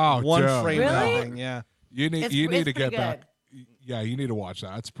watched one dude. frame of that Really? thing. Yeah. You need It's to pretty get good. back. Yeah, you need to watch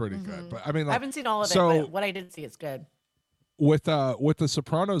that. It's pretty good. But I mean, I like, haven't seen all of it, so but what I did see is good. with The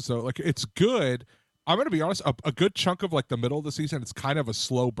Sopranos though, like it's good. I'm gonna be honest, a good chunk of like the middle of the season, it's kind of a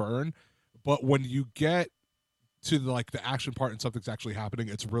slow burn, but when you get to the action part and something's actually happening,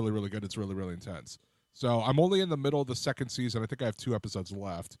 it's really, really good. It's really, really intense. So I'm only in the middle of the second season. I think I have 2 episodes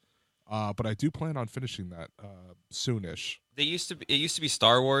left, but I do plan on finishing that soonish. It used to be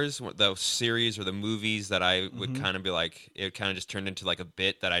Star Wars, the series or the movies that I would kind of be like, it kind of just turned into like a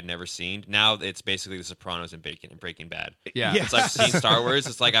bit that I'd never seen. Now it's basically The Sopranos and Breaking Bad. Yeah. Yeah. It's like I've seen Star Wars.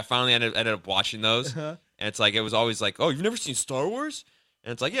 It's like I finally ended up watching those, and it's like it was always like, oh, you've never seen Star Wars?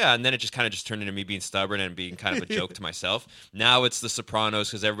 And it's like, yeah, and then it just kind of just turned into me being stubborn and being kind of a joke to myself. Now it's The Sopranos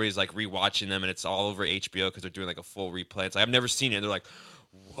because everybody's like rewatching them, and it's all over HBO because they're doing like a full replay. It's like I've never seen it. And they're like,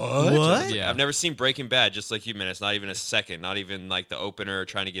 what? Yeah. I've never seen Breaking Bad, just like you, man. It's not even a second, not even like the opener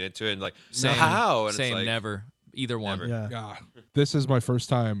trying to get into it. And like, Same. how? And Same. it's like, Never. Either one. Never. Yeah. Yeah, this is my first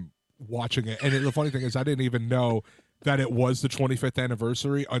time watching it, and the funny thing is, I didn't even know that it was the 25th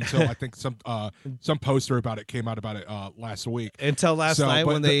anniversary until I think some poster about it came out about it last week. Until last night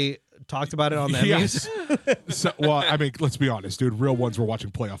when they talked about it on the Emmys. Yes. So, well, I mean, let's be honest, dude. Real ones were watching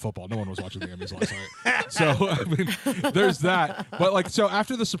playoff football. No one was watching the Emmys last night. So, I mean, there's that. But so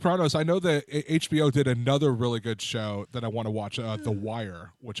after The Sopranos, I know that HBO did another really good show that I want to watch, The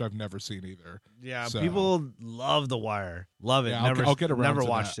Wire, which I've never seen either. Yeah, So- people love The Wire. Love it. Yeah, I'll get around Never to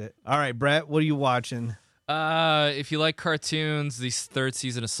watched that. it. All right, Brett, what are you watching? If you like cartoons, the 3rd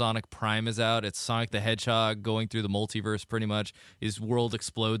season of Sonic Prime is out. It's Sonic the Hedgehog going through the multiverse pretty much. His world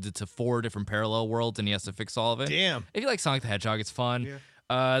explodes into 4 different parallel worlds, and he has to fix all of it. Damn. If you like Sonic the Hedgehog, it's fun.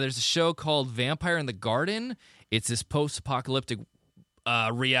 There's a show called Vampire in the Garden. It's this post-apocalyptic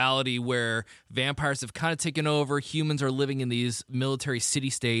reality where vampires have kind of taken over. Humans are living in these military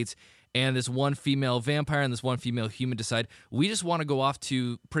city-states. And this one female vampire and this one female human decide, we just want to go off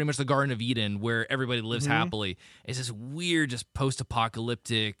to pretty much the Garden of Eden where everybody lives happily. It's this weird, just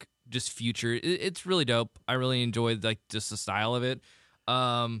post-apocalyptic, just future. It's really dope. I really enjoyed just the style of it.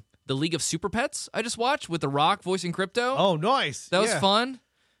 The League of Super Pets I just watched with The Rock voicing Crypto. Oh, nice. That was Yeah. fun.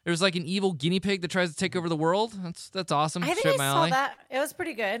 There's like an evil guinea pig that tries to take over the world. That's awesome. I think Straight I up my saw alley. that. It was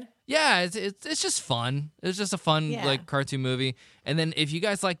pretty good. Yeah, it's just fun. It's just a fun Yeah. cartoon movie. And then if you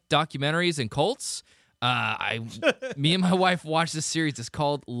guys like documentaries and cults, me and my wife watched this series. It's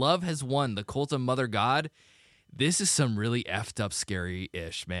called Love Has Won: The Cult of Mother God. This is some really effed up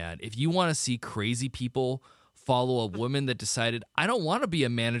scary-ish, man. If you want to see crazy people follow a woman that decided, I don't want to be a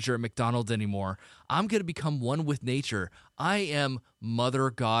manager at McDonald's anymore. I'm going to become one with nature. I am Mother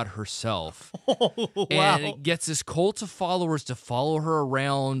God herself. Wow. And it gets this cult of followers to follow her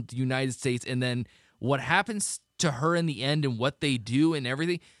around the United States. And then what happens to her in the end and what they do and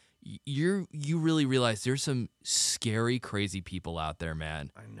everything, you really realize there's some scary, crazy people out there,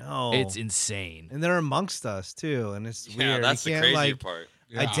 man. I know. It's insane. And they're amongst us too, and it's Yeah, weird. that's You the can't crazy like part.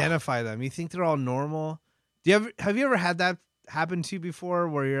 Yeah. identify them. You think they're all normal. Have you ever had that happen to you before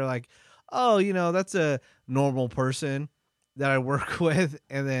where you're like, oh, that's a normal person that I work with,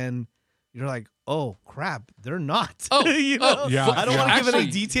 and then you're like, oh crap, they're not. Oh, Yeah. I don't want to give any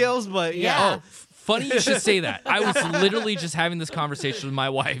Actually- details, but Yeah. Oh, funny you should say that. I was literally just having this conversation with my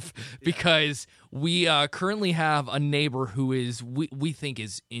wife because we currently have a neighbor who is we think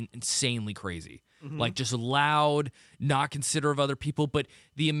is insanely crazy. Like just loud, not considerate of other people. But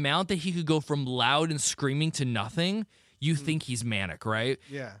the amount that he could go from loud and screaming to nothing, you think he's manic, right?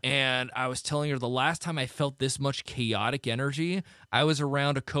 Yeah. And I was telling her the last time I felt this much chaotic energy, I was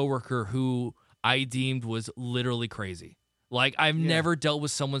around a coworker who I deemed was literally crazy. Like, I've never dealt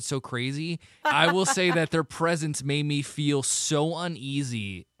with someone so crazy. I will say that their presence made me feel so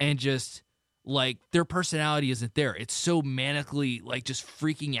uneasy and just like their personality isn't there. It's so manically like just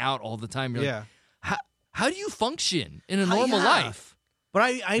freaking out all the time. You're like, how do you function in a normal life? But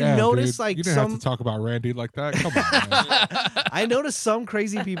I Yeah, noticed dude, like you didn't have to talk about Randy like that. Come on, man. I noticed some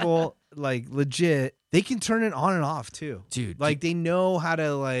crazy people like legit they can turn it on and off too. Dude, Like they know how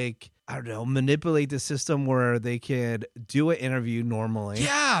to like I don't know, manipulate the system where they could do an interview normally.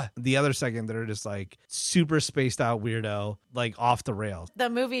 yeah. The other second they're just like super spaced out weirdo, like off the rails. The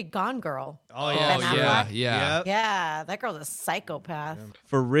movie Gone Girl. Oh Ben yeah, Affleck? yeah. Yep. Yeah, that girl's a psychopath.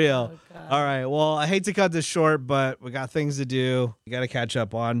 For real. Oh, God. All right. Well, I hate to cut this short, but we got things to do. We got to catch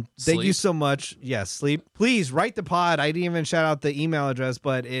up on. Thank you Sleep? so much. Yes, sleep. Please write the pod. I didn't even shout out the email address,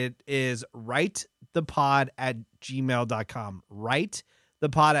 but it is writethepod@gmail.com.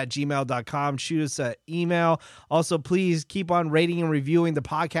 Writethepod@gmail.com. Shoot us an email. Also, please keep on rating and reviewing the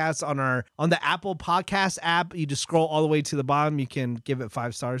podcast on the Apple Podcast app. You just scroll all the way to the bottom. You can give it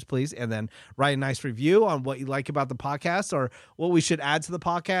 5 stars, please, and then write a nice review on what you like about the podcast or what we should add to the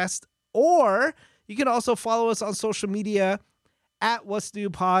podcast. Or you can also follow us on social media at What's New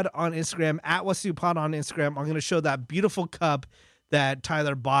Pod on Instagram, at What's New Pod on Instagram. I'm going to show that beautiful cup that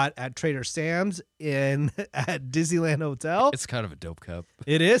Tyler bought at Trader Sam's at Disneyland Hotel. It's kind of a dope cup.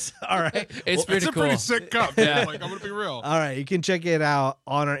 It is? All right. It's pretty It's a cool. pretty sick cup. Dude. Yeah. Like, I'm gonna be real. All right. You can check it out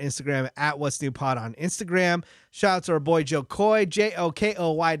on our Instagram at What's New Pod on Instagram. Shout out to our boy Joe Coy,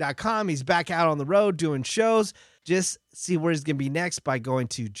 JOKOY.com. He's back out on the road doing shows. Just see where he's going to be next by going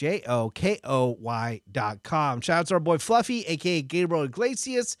to JOKOY.com. Shout out to our boy Fluffy, a.k.a. Gabriel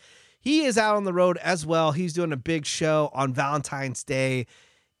Iglesias. He is out on the road as well. He's doing a big show on Valentine's Day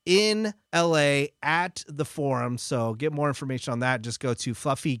in LA at the Forum. So get more information on that. Just go to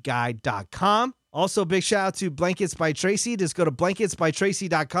fluffyguy.com. Also, big shout out to Blankets by Tracy. Just go to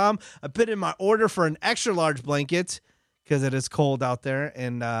blanketsbytracy.com. I put in my order for an extra large blanket because it is cold out there.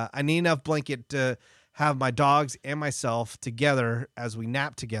 And I need enough blanket to have my dogs and myself together as we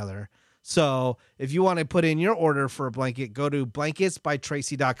nap together. So if you want to put in your order for a blanket, go to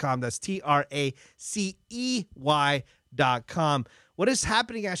blanketsbytracy.com. That's TRACEY.com. What is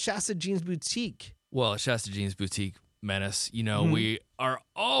happening at Shasta Jeans Boutique? Well, Shasta Jeans Boutique Menace, we are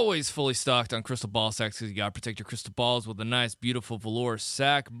always fully stocked on crystal ball sacks because you got to protect your crystal balls with a nice, beautiful velour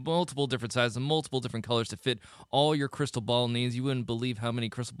sack, multiple different sizes and multiple different colors to fit all your crystal ball needs. You wouldn't believe how many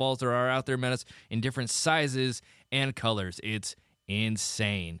crystal balls there are out there, Menace, in different sizes and colors. It's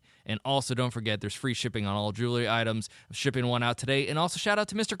insane. And also, don't forget, there's free shipping on all jewelry items. I'm shipping one out today. And also, shout out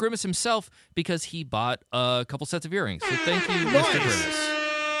to Mr. Grimace himself because he bought a couple sets of earrings. So thank you, Mr. Grimace.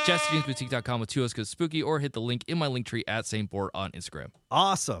 ShastaJeansBoutique.com with 2 O's because spooky, or hit the link in my link tree at SaintBoard on Instagram.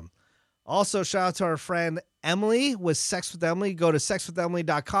 Awesome. Also, shout out to our friend Emily with Sex with Emily. Go to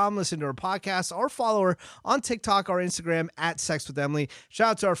sexwithemily.com, listen to her podcast, or follow her on TikTok or Instagram at Sex with Emily. Shout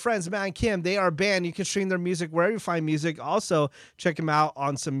out to our friends Matt and Kim. They are a band. You can stream their music wherever you find music. Also, check them out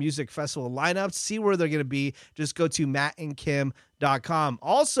on some music festival lineups. See where they're going to be. Just go to mattandkim.com.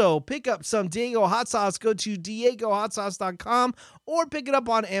 Also, pick up some Diego hot sauce. Go to diegohotsauce.com or pick it up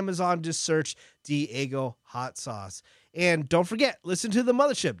on Amazon. Just search Diego hot sauce. And don't forget, listen to The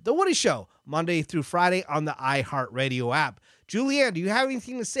Mothership, The Woody Show, Monday through Friday on the iHeartRadio app. Julianne, do you have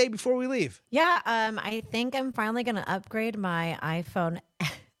anything to say before we leave? Yeah, I think I'm finally going to upgrade my iPhone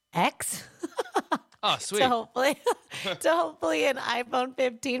X. Oh, sweet. to hopefully an iPhone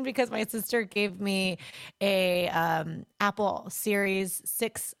 15 because my sister gave me a Apple Series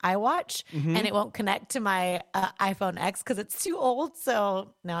 6 iWatch Mm-hmm. and it won't connect to my iPhone X because it's too old. So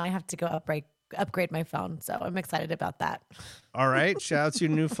now I have to go upgrade my phone. So I'm excited about that. All right. Shout out to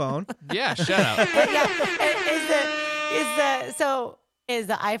your new phone. Yeah, shout out. But yeah, is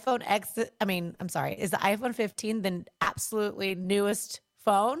the iPhone X? Is the iPhone 15 the absolutely newest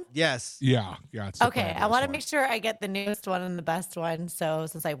phone? Yes. Yeah. It's the Okay, brand I new want to one. make sure I get the newest one and the best one. So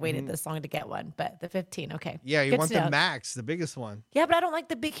since I waited this long to get one, but the 15, okay. Yeah, you Good want to the know. Max, the biggest one. Yeah, but I don't like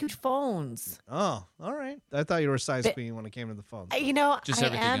the big, huge phones. Oh, all right. I thought you were a size But- queen when it came to the phone. You know, Just I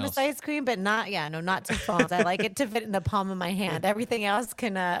everything am else. a size queen, but not two phones. I like it to fit in the palm of my hand. Everything else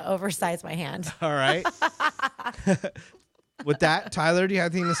can oversize my hand. All right. With that, Tyler, do you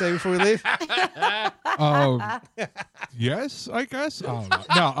have anything to say before we leave? Yes, I guess. Oh,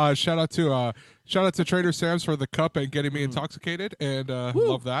 no. Shout out to Trader Sam's for the cup and getting me intoxicated, and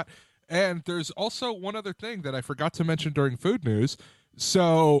love that. And there's also one other thing that I forgot to mention during food news.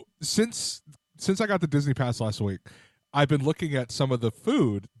 So since I got the Disney Pass last week, I've been looking at some of the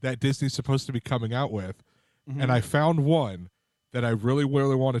food that Disney's supposed to be coming out with, and I found one that I really,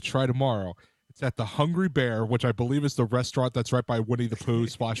 really want to try tomorrow. It's at the Hungry Bear, which I believe is the restaurant that's right by Winnie the Pooh,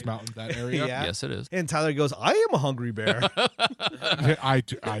 Splash Mountain, that area. Yeah. Yes, it is. And Tyler goes, I am a hungry bear. I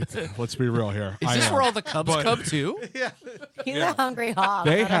let's be real here. Is I this am. where all the Cubs come to? He's a hungry hog,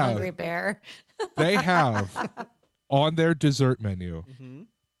 They not have- a hungry bear. They have on their dessert menu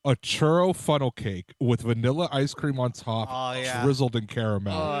a churro funnel cake with vanilla ice cream on top, Oh, yeah. drizzled in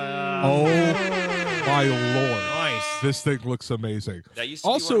caramel. Oh my lord! Nice. This thing looks amazing. That used to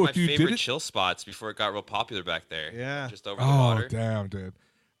be Also, one if of my you favorite didn't- chill spots before it got real popular back there. Yeah. Just over the Oh water. damn, dude!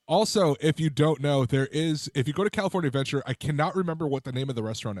 Also, if you don't know, if you go to California Adventure, I cannot remember what the name of the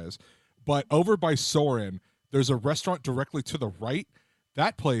restaurant is, but over by Soren, there's a restaurant directly to the right.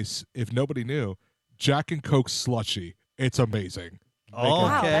 That place, if nobody knew, Jack and Coke slushy. It's amazing. Oh,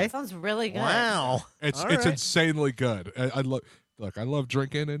 Wow, okay. that sounds really good. Wow. It's All it's right. insanely good. I love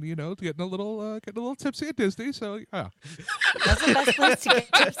drinking and getting a little tipsy at Disney. So yeah, That's the best place to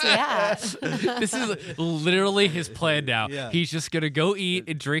get tipsy at. This is literally his plan now. Yeah. He's just gonna go eat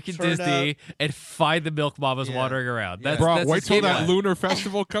and drink at Turn Disney and find the milk mamas Yeah. wandering around. Yeah. That's, bro, that's wait his till game that plan. lunar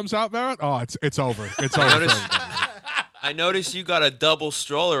festival comes out, man. Oh, it's over. It's over. noticed- I noticed you got a double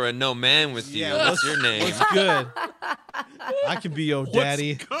stroller and no man with you. Yeah, What's your name? What's good? I can be your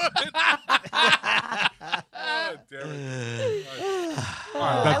daddy.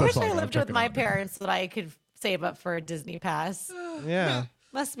 I wish I lived with my parents so that I could save up for a Disney pass. Yeah.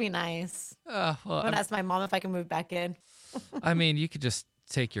 Must be nice. Well, I'm gonna ask my mom if I can move back in. I mean, you could just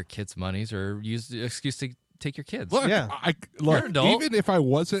take your kids' monies or use the excuse to take your kids. Look, Yeah. You're an adult. even if I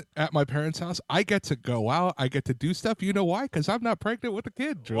wasn't at my parents' house, I get to go out. I get to do stuff. You know why? Because I'm not pregnant with a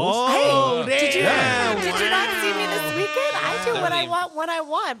kid, Jules. Oh, Hey, did you damn. did you not see me this weekend? I do what I Literally- want when I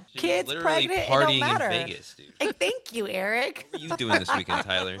want. She's Kids, literally pregnant, it partying don't matter. in Vegas, dude. Hey, thank you, Eric. What are you doing this weekend,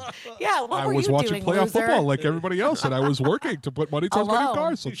 Tyler? Yeah, what I were was you watching doing, playoff loser? football like everybody else, and I was working to put money towards my new Alone.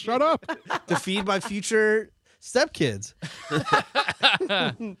 car. So shut up. To feed my future stepkids.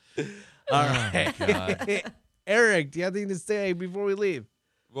 All right. God. Eric, do you have anything to say before we leave?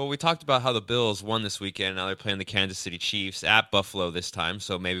 Well, we talked about how the Bills won this weekend. Now they're playing the Kansas City Chiefs at Buffalo this time,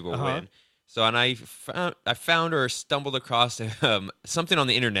 so maybe we'll win. So, and I found or stumbled across something on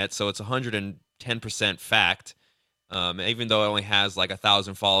the internet. So it's 110% fact, even though it only has like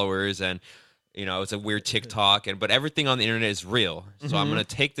 1,000 followers, and it's a weird TikTok, but everything on the internet is real. So I'm gonna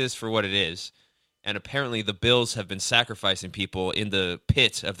take this for what it is. And apparently, the Bills have been sacrificing people in the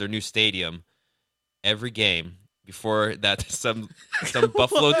pit of their new stadium every game. Before that, some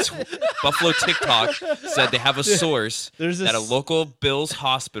Buffalo TikTok said they have a source There's this- that a local Bills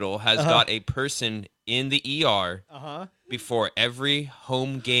hospital has got a person in the ER before every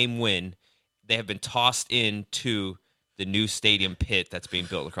home game win. They have been tossed into the new stadium pit that's being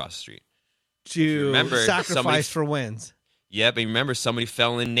built across the street. To remember, sacrifice somebody- for wins. Yeah, but remember, somebody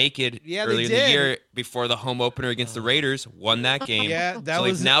fell in naked Yeah, they earlier in the did. year before the home opener against the Raiders, won that game. Yeah, that so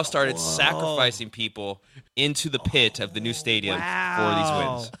was- they've now started Whoa. sacrificing people into the pit of the new stadium for these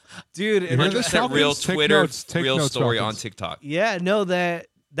wins. Dude, and Heard then- this? 100% real Falcons? Take Twitter, notes, take real notes, story Falcons. on TikTok. yeah, no, that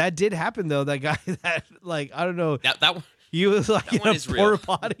did happen though. That guy that I don't know, That one, he was like That in one a is real. porta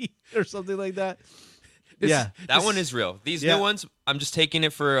potty or something like that. Yeah. that one is real. These Yeah. new ones, I'm just taking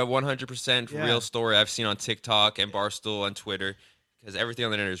it for a 100% Yeah. real story I've seen on TikTok and Barstool on Twitter, because everything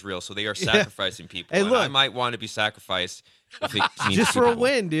on the internet is real. So they are sacrificing people. Hey, and look. I might want to be sacrificed if it means Just two for a people.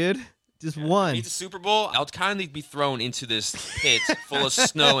 win, dude. Just If one. it means a Super Bowl, I'll kindly be thrown into this pit full of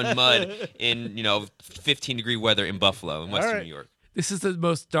snow and mud in 15-degree weather in Buffalo, in Western right. New York. This is the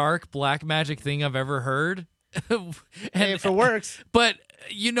most dark black magic thing I've ever heard. Hey, if it works. But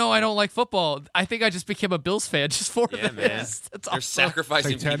I don't like football. I think I just became a Bills fan just for Yeah, this. man. That's They're awesome.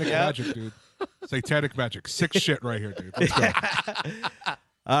 sacrificing Satanic people. magic, dude. Satanic magic. Sick shit right here, dude. Let's go.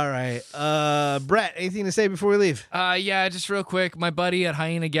 All right. Brett, anything to say before we leave? Yeah, just real quick. My buddy at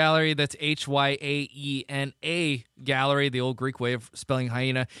Hyena Gallery, that's HYAENA Gallery, the old Greek way of spelling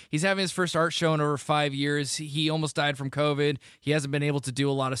hyena. He's having his first art show in over 5 years. He almost died from COVID. He hasn't been able to do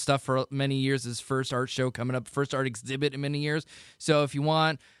a lot of stuff for many years. His first art show coming up, first art exhibit in many years. So if you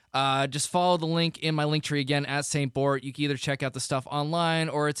want, just follow the link in my link tree again at St. Bort. You can either check out the stuff online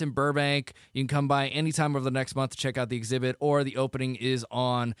or it's in Burbank. You can come by anytime over the next month to check out the exhibit, or the opening is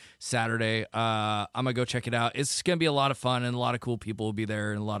on Saturday. I'm going to go check it out. It's going to be a lot of fun, and a lot of cool people will be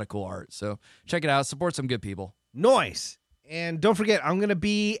there, and a lot of cool art. So check it out. Support some good people. Noise. And don't forget, I'm going to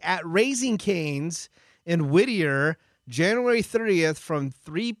be at Raising Cane's in Whittier January 30th from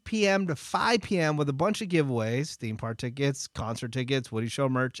 3 p.m. to 5 p.m. with a bunch of giveaways, theme park tickets, concert tickets, Woody Show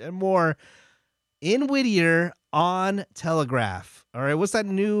merch, and more in Whittier on Telegraph. All right, what's that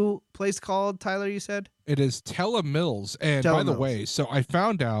new place called, Tyler, you said? It is Telemills. And by the Telemills. way, so I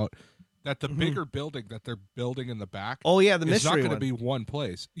found out that the bigger building that they're building in the back Oh, yeah, the it's not mystery going to one. be one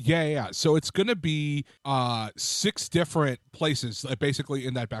place. Yeah. So it's going to be 6 different places basically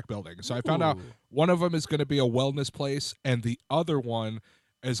in that back building. So I found out one of them is going to be a wellness place, and the other one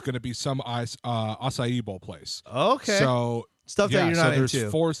is going to be some acai bowl place. Okay. So Stuff that yeah, you're so not there's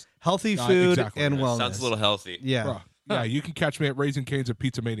into. 4. Healthy food exactly. and Yeah, wellness. Sounds a little healthy. Yeah. Bro, yeah, you can catch me at Raising Cane's at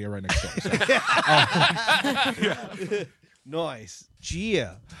Pizza Mania right next door. So. Nice.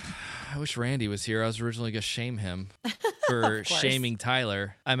 Gia. I wish Randy was here. I was originally going to shame him for shaming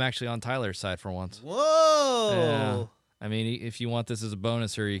Tyler. I'm actually on Tyler's side for once. Whoa. Yeah. I mean, if you want this as a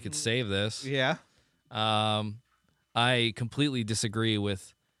bonus, or you could save this. Yeah. I completely disagree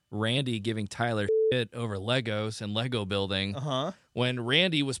with Randy giving Tyler shit over Legos and Lego building. Uh-huh. When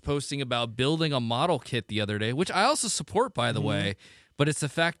Randy was posting about building a model kit the other day, which I also support, by the way, but it's the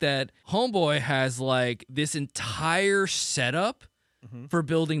fact that Homeboy has like this entire setup for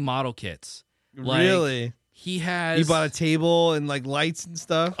building model kits. Like, Really? He has. You bought a table and like lights and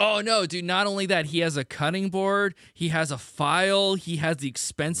stuff? Oh, no, dude. Not only that, he has a cutting board, he has a file, he has the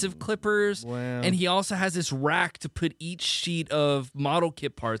expensive clippers, Wow. and he also has this rack to put each sheet of model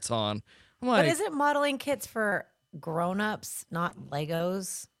kit parts on. I'm like, But isn't modeling kits for grown-ups, not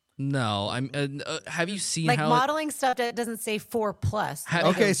Legos? no. Have you seen Like how modeling stuff that doesn't say 4+.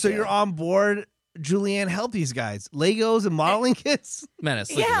 Okay, Legos so do. you're on board. Julianne, help these guys. Legos and modeling kits? Menace?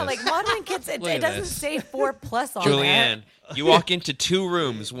 Look Yeah, at this. like modeling kits, it Look at doesn't this. say 4+ on Julianne, you walk into 2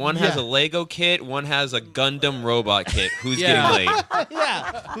 rooms. One has a Lego kit, one has a Gundam robot kit. Who's Yeah. getting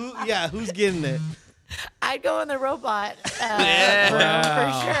laid? Who's getting it? I'd go in the robot Yeah. room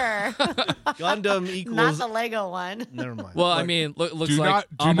for sure. Gundam Not equals. the Lego one. Never mind. Well, I mean, looks Do like not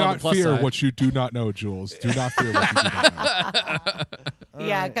I'm on the plus fear side. what you do not know, Jules. Do not fear what you do not know.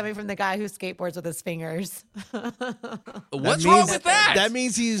 Yeah, coming from the guy who skateboards with his fingers. What's wrong with that? That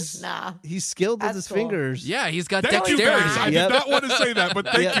means he's Nah. he's skilled with That's his cool. fingers. Yeah, he's got Thank you, dexterity, Max. I Yep. did not want to say that, but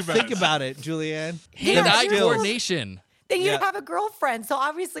thank Yeah, you, Max. think about it, Julianne. hand-eye Yeah, coordination. Then you Yeah. have a girlfriend, so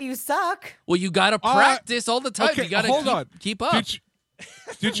obviously you suck. Well, you got to practice all the time. Okay, You got hold to on. keep up.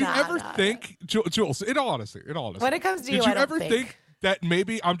 Did you Nah, ever nah. think, Jules, in all honesty, When it comes to did you, you I don't ever think that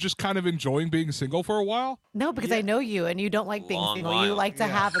maybe I'm just kind of enjoying being single for a while? No, because I know you and you don't like being Long single. You while. like to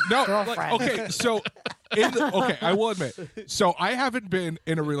have a No, girlfriend. okay, so okay, I will admit. So I haven't been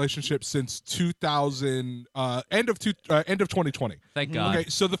in a relationship since 2000, end of 2020. Thank God. Okay,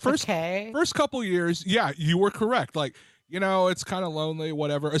 so the first couple years, yeah, you were correct. Like, it's kind of lonely,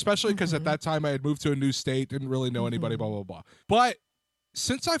 whatever. Especially because at that time I had moved to a new state, didn't really know anybody, blah blah blah. But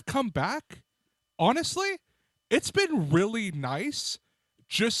since I've come back, honestly, it's been really nice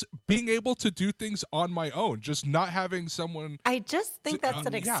just being able to do things on my own, just not having someone. I just think that's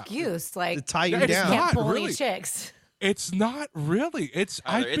an yeah. excuse. Like, To tie you It's down. can't not pull really. any chicks. It's not really. It's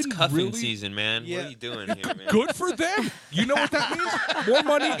Tyler, I've it's been cuffing really season, man. Yeah. What are you doing here, man? good for them. You know what that means? More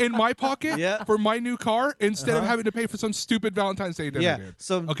money in my pocket Yeah. for my new car instead of having to pay for some stupid Valentine's Day dinner. Yeah, dude.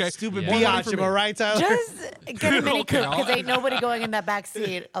 some Okay. stupid Yeah. biatch, am I right, Tyler? Just get a mini Okay, coupe because ain't nobody going in that back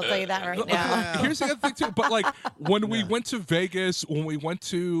seat. I'll tell you that right now. Here's the other thing too. But like when we went to Vegas, when we went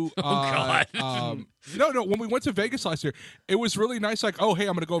to God. no, when we went to Vegas last year, it was really nice. Like, oh hey,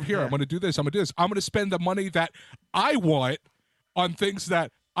 I'm gonna go over here. I'm gonna do this. I'm gonna do this. I'm gonna spend the money that I want on things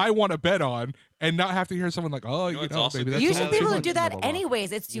that I want to bet on and not have to hear someone like, oh, it's you know, also maybe good. that's You a should little be too able to much, do blah, that blah, blah.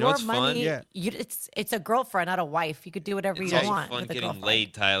 anyways. It's You know your what's money. fun? Yeah. It's a girlfriend, not a wife. You could do whatever It's you also want. fun with a getting girlfriend.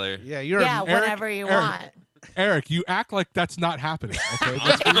 laid, Tyler. Yeah, you're Yeah, Eric, whenever you Eric. want. Eric, you act like that's not happening. Okay,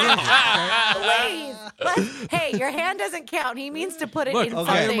 let's be real here, okay? Please. Hey, your hand doesn't count. He means to put it Look, in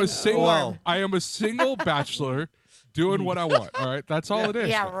okay. I something. am a single. Whoa. I am a single bachelor doing what I want. All right, that's all it is.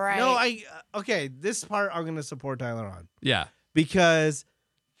 Yeah, right. No, okay. This part I'm going to support Tyler on Yeah. because,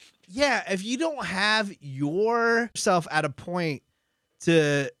 yeah, if you don't have yourself at a point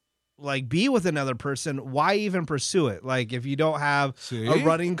to like be with another person, why even pursue it? Like if you don't have See? a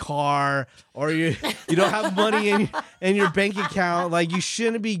running car or you don't have money in your bank account, like you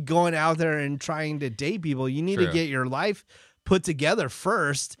shouldn't be going out there and trying to date people. You need to True. get your life put together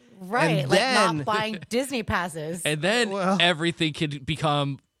first. right. and Like then- not buying Disney passes. And then Well- everything can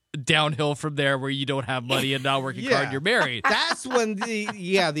become downhill from there where you don't have money and not working hard Yeah. and you're married. That's when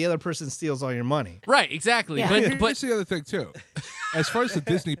the other person steals all your money. Right, exactly. Yeah. But Here's the other thing too. As far as the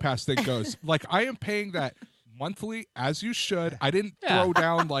Disney Pass thing goes, like I am paying that monthly as you should. I didn't Yeah. throw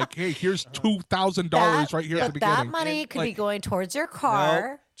down like, hey, here's $2,000 right here at the but that beginning. money could be Like, going towards your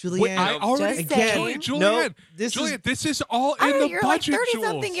car. Julianne, Wait, I already Just saying. Julianne, this Julianne, is this is all I in mean, the you're like budget,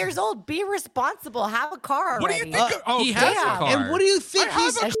 30-something Jules. years old. Be responsible. Have a car What do already. you think? he has damn. a car. and what do you think I have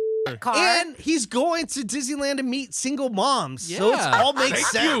he's a car. and he's going to Disneyland to meet single moms. So it Yeah. all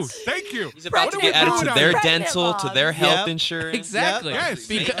makes Thank you, sense. thank you. He's about What to are get we added doing to out their here? dental, to their Pregnant health Yep. insurance. Exactly. Yes,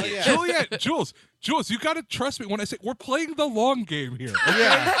 Because- Yeah. Jules, you got to trust me when I say we're playing the long game here.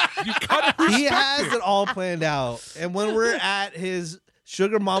 Yeah. You got to respect He has it. it all planned out. And when we're at his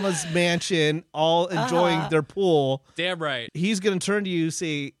sugar mama's mansion, all enjoying their pool, Damn right. he's gonna turn to you and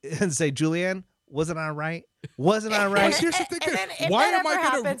say, Julianne, wasn't I right? Wasn't I right? Here's the thing. And then if Why that am I ever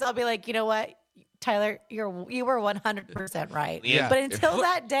gonna- happens, I'll be like, you know what, Tyler, you were 100% right. Yeah. But until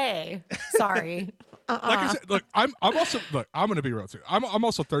that day, sorry. Like I said, look, I'm also look. I'm gonna be real too. I'm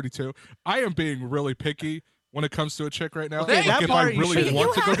also 32. I am being really picky when it comes to a chick right now. Okay, Like, that if part I you really should-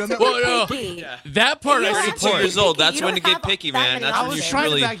 want to go down that. Well, no. picky. That part You I have to 32 support. be years old. picky. That's You when don't to get have picky, that man. many That's I when was you options. trying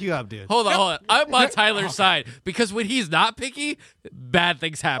really. to back you up, dude. Hold on. I'm on Tyler's side because when he's not picky, bad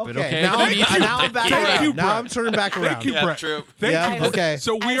things happen. Okay. now, You need to- now I'm back Thank around. you, now Brett. I'm turning back around. Thank you, Yeah, Brett. true. Thank Yeah, you. okay.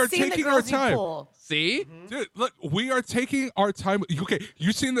 So we are I've seen the taking our girls you time. pull. See? Dude, look, we are taking our time. Okay,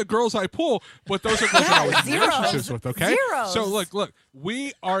 you've seen the girls I pull, but those are girls that I was in Zeros. relationships with, okay? Zeros. So look,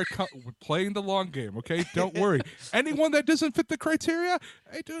 we are we're playing the long game, okay? Don't worry. Anyone that doesn't fit the criteria,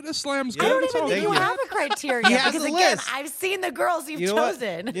 hey, dude, this slam's good. I don't It's even all think Thank you you. have a criteria. He has because a again, list. I've seen the girls you've You know what?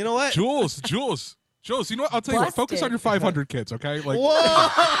 chosen. You know what? Jules, you know what? I'll tell you what. Focus Busted. on your 500 kids, okay? Like,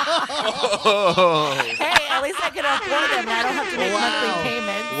 Oh, Hey, at least I can afford them. I don't have to make Wow. monthly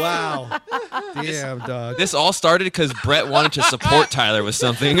payments. Wow. Damn, dog. this all started because Brett wanted to support Tyler with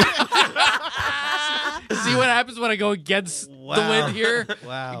something. See what happens when I go against the Wow. wind here?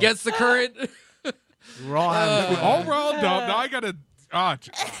 Wow. Against the current? We're all having all riled up. Now I gotta.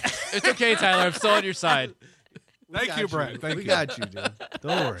 It's okay, Tyler. I'm still on your side. Thank you, Brett. Thank we you. got you, dude.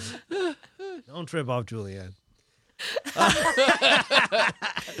 Don't worry. Don't trip off Julianne. All right,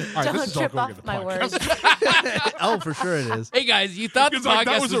 Don't this is all trip going off in the my podcast. words. Oh, for sure it is. Hey, guys, you thought the It's like,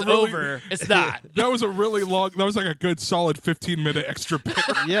 that podcast was was, a really- over. It's not. That was a really long. That was like a good, solid 15-minute extra bit.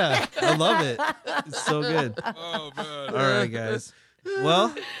 Yeah, I love it. It's so good. Oh man. All right, guys.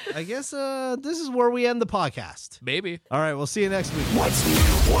 Well, I guess this is where we end the podcast. Maybe. All right, we'll see you next week.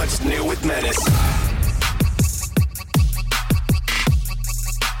 What's new with Menace?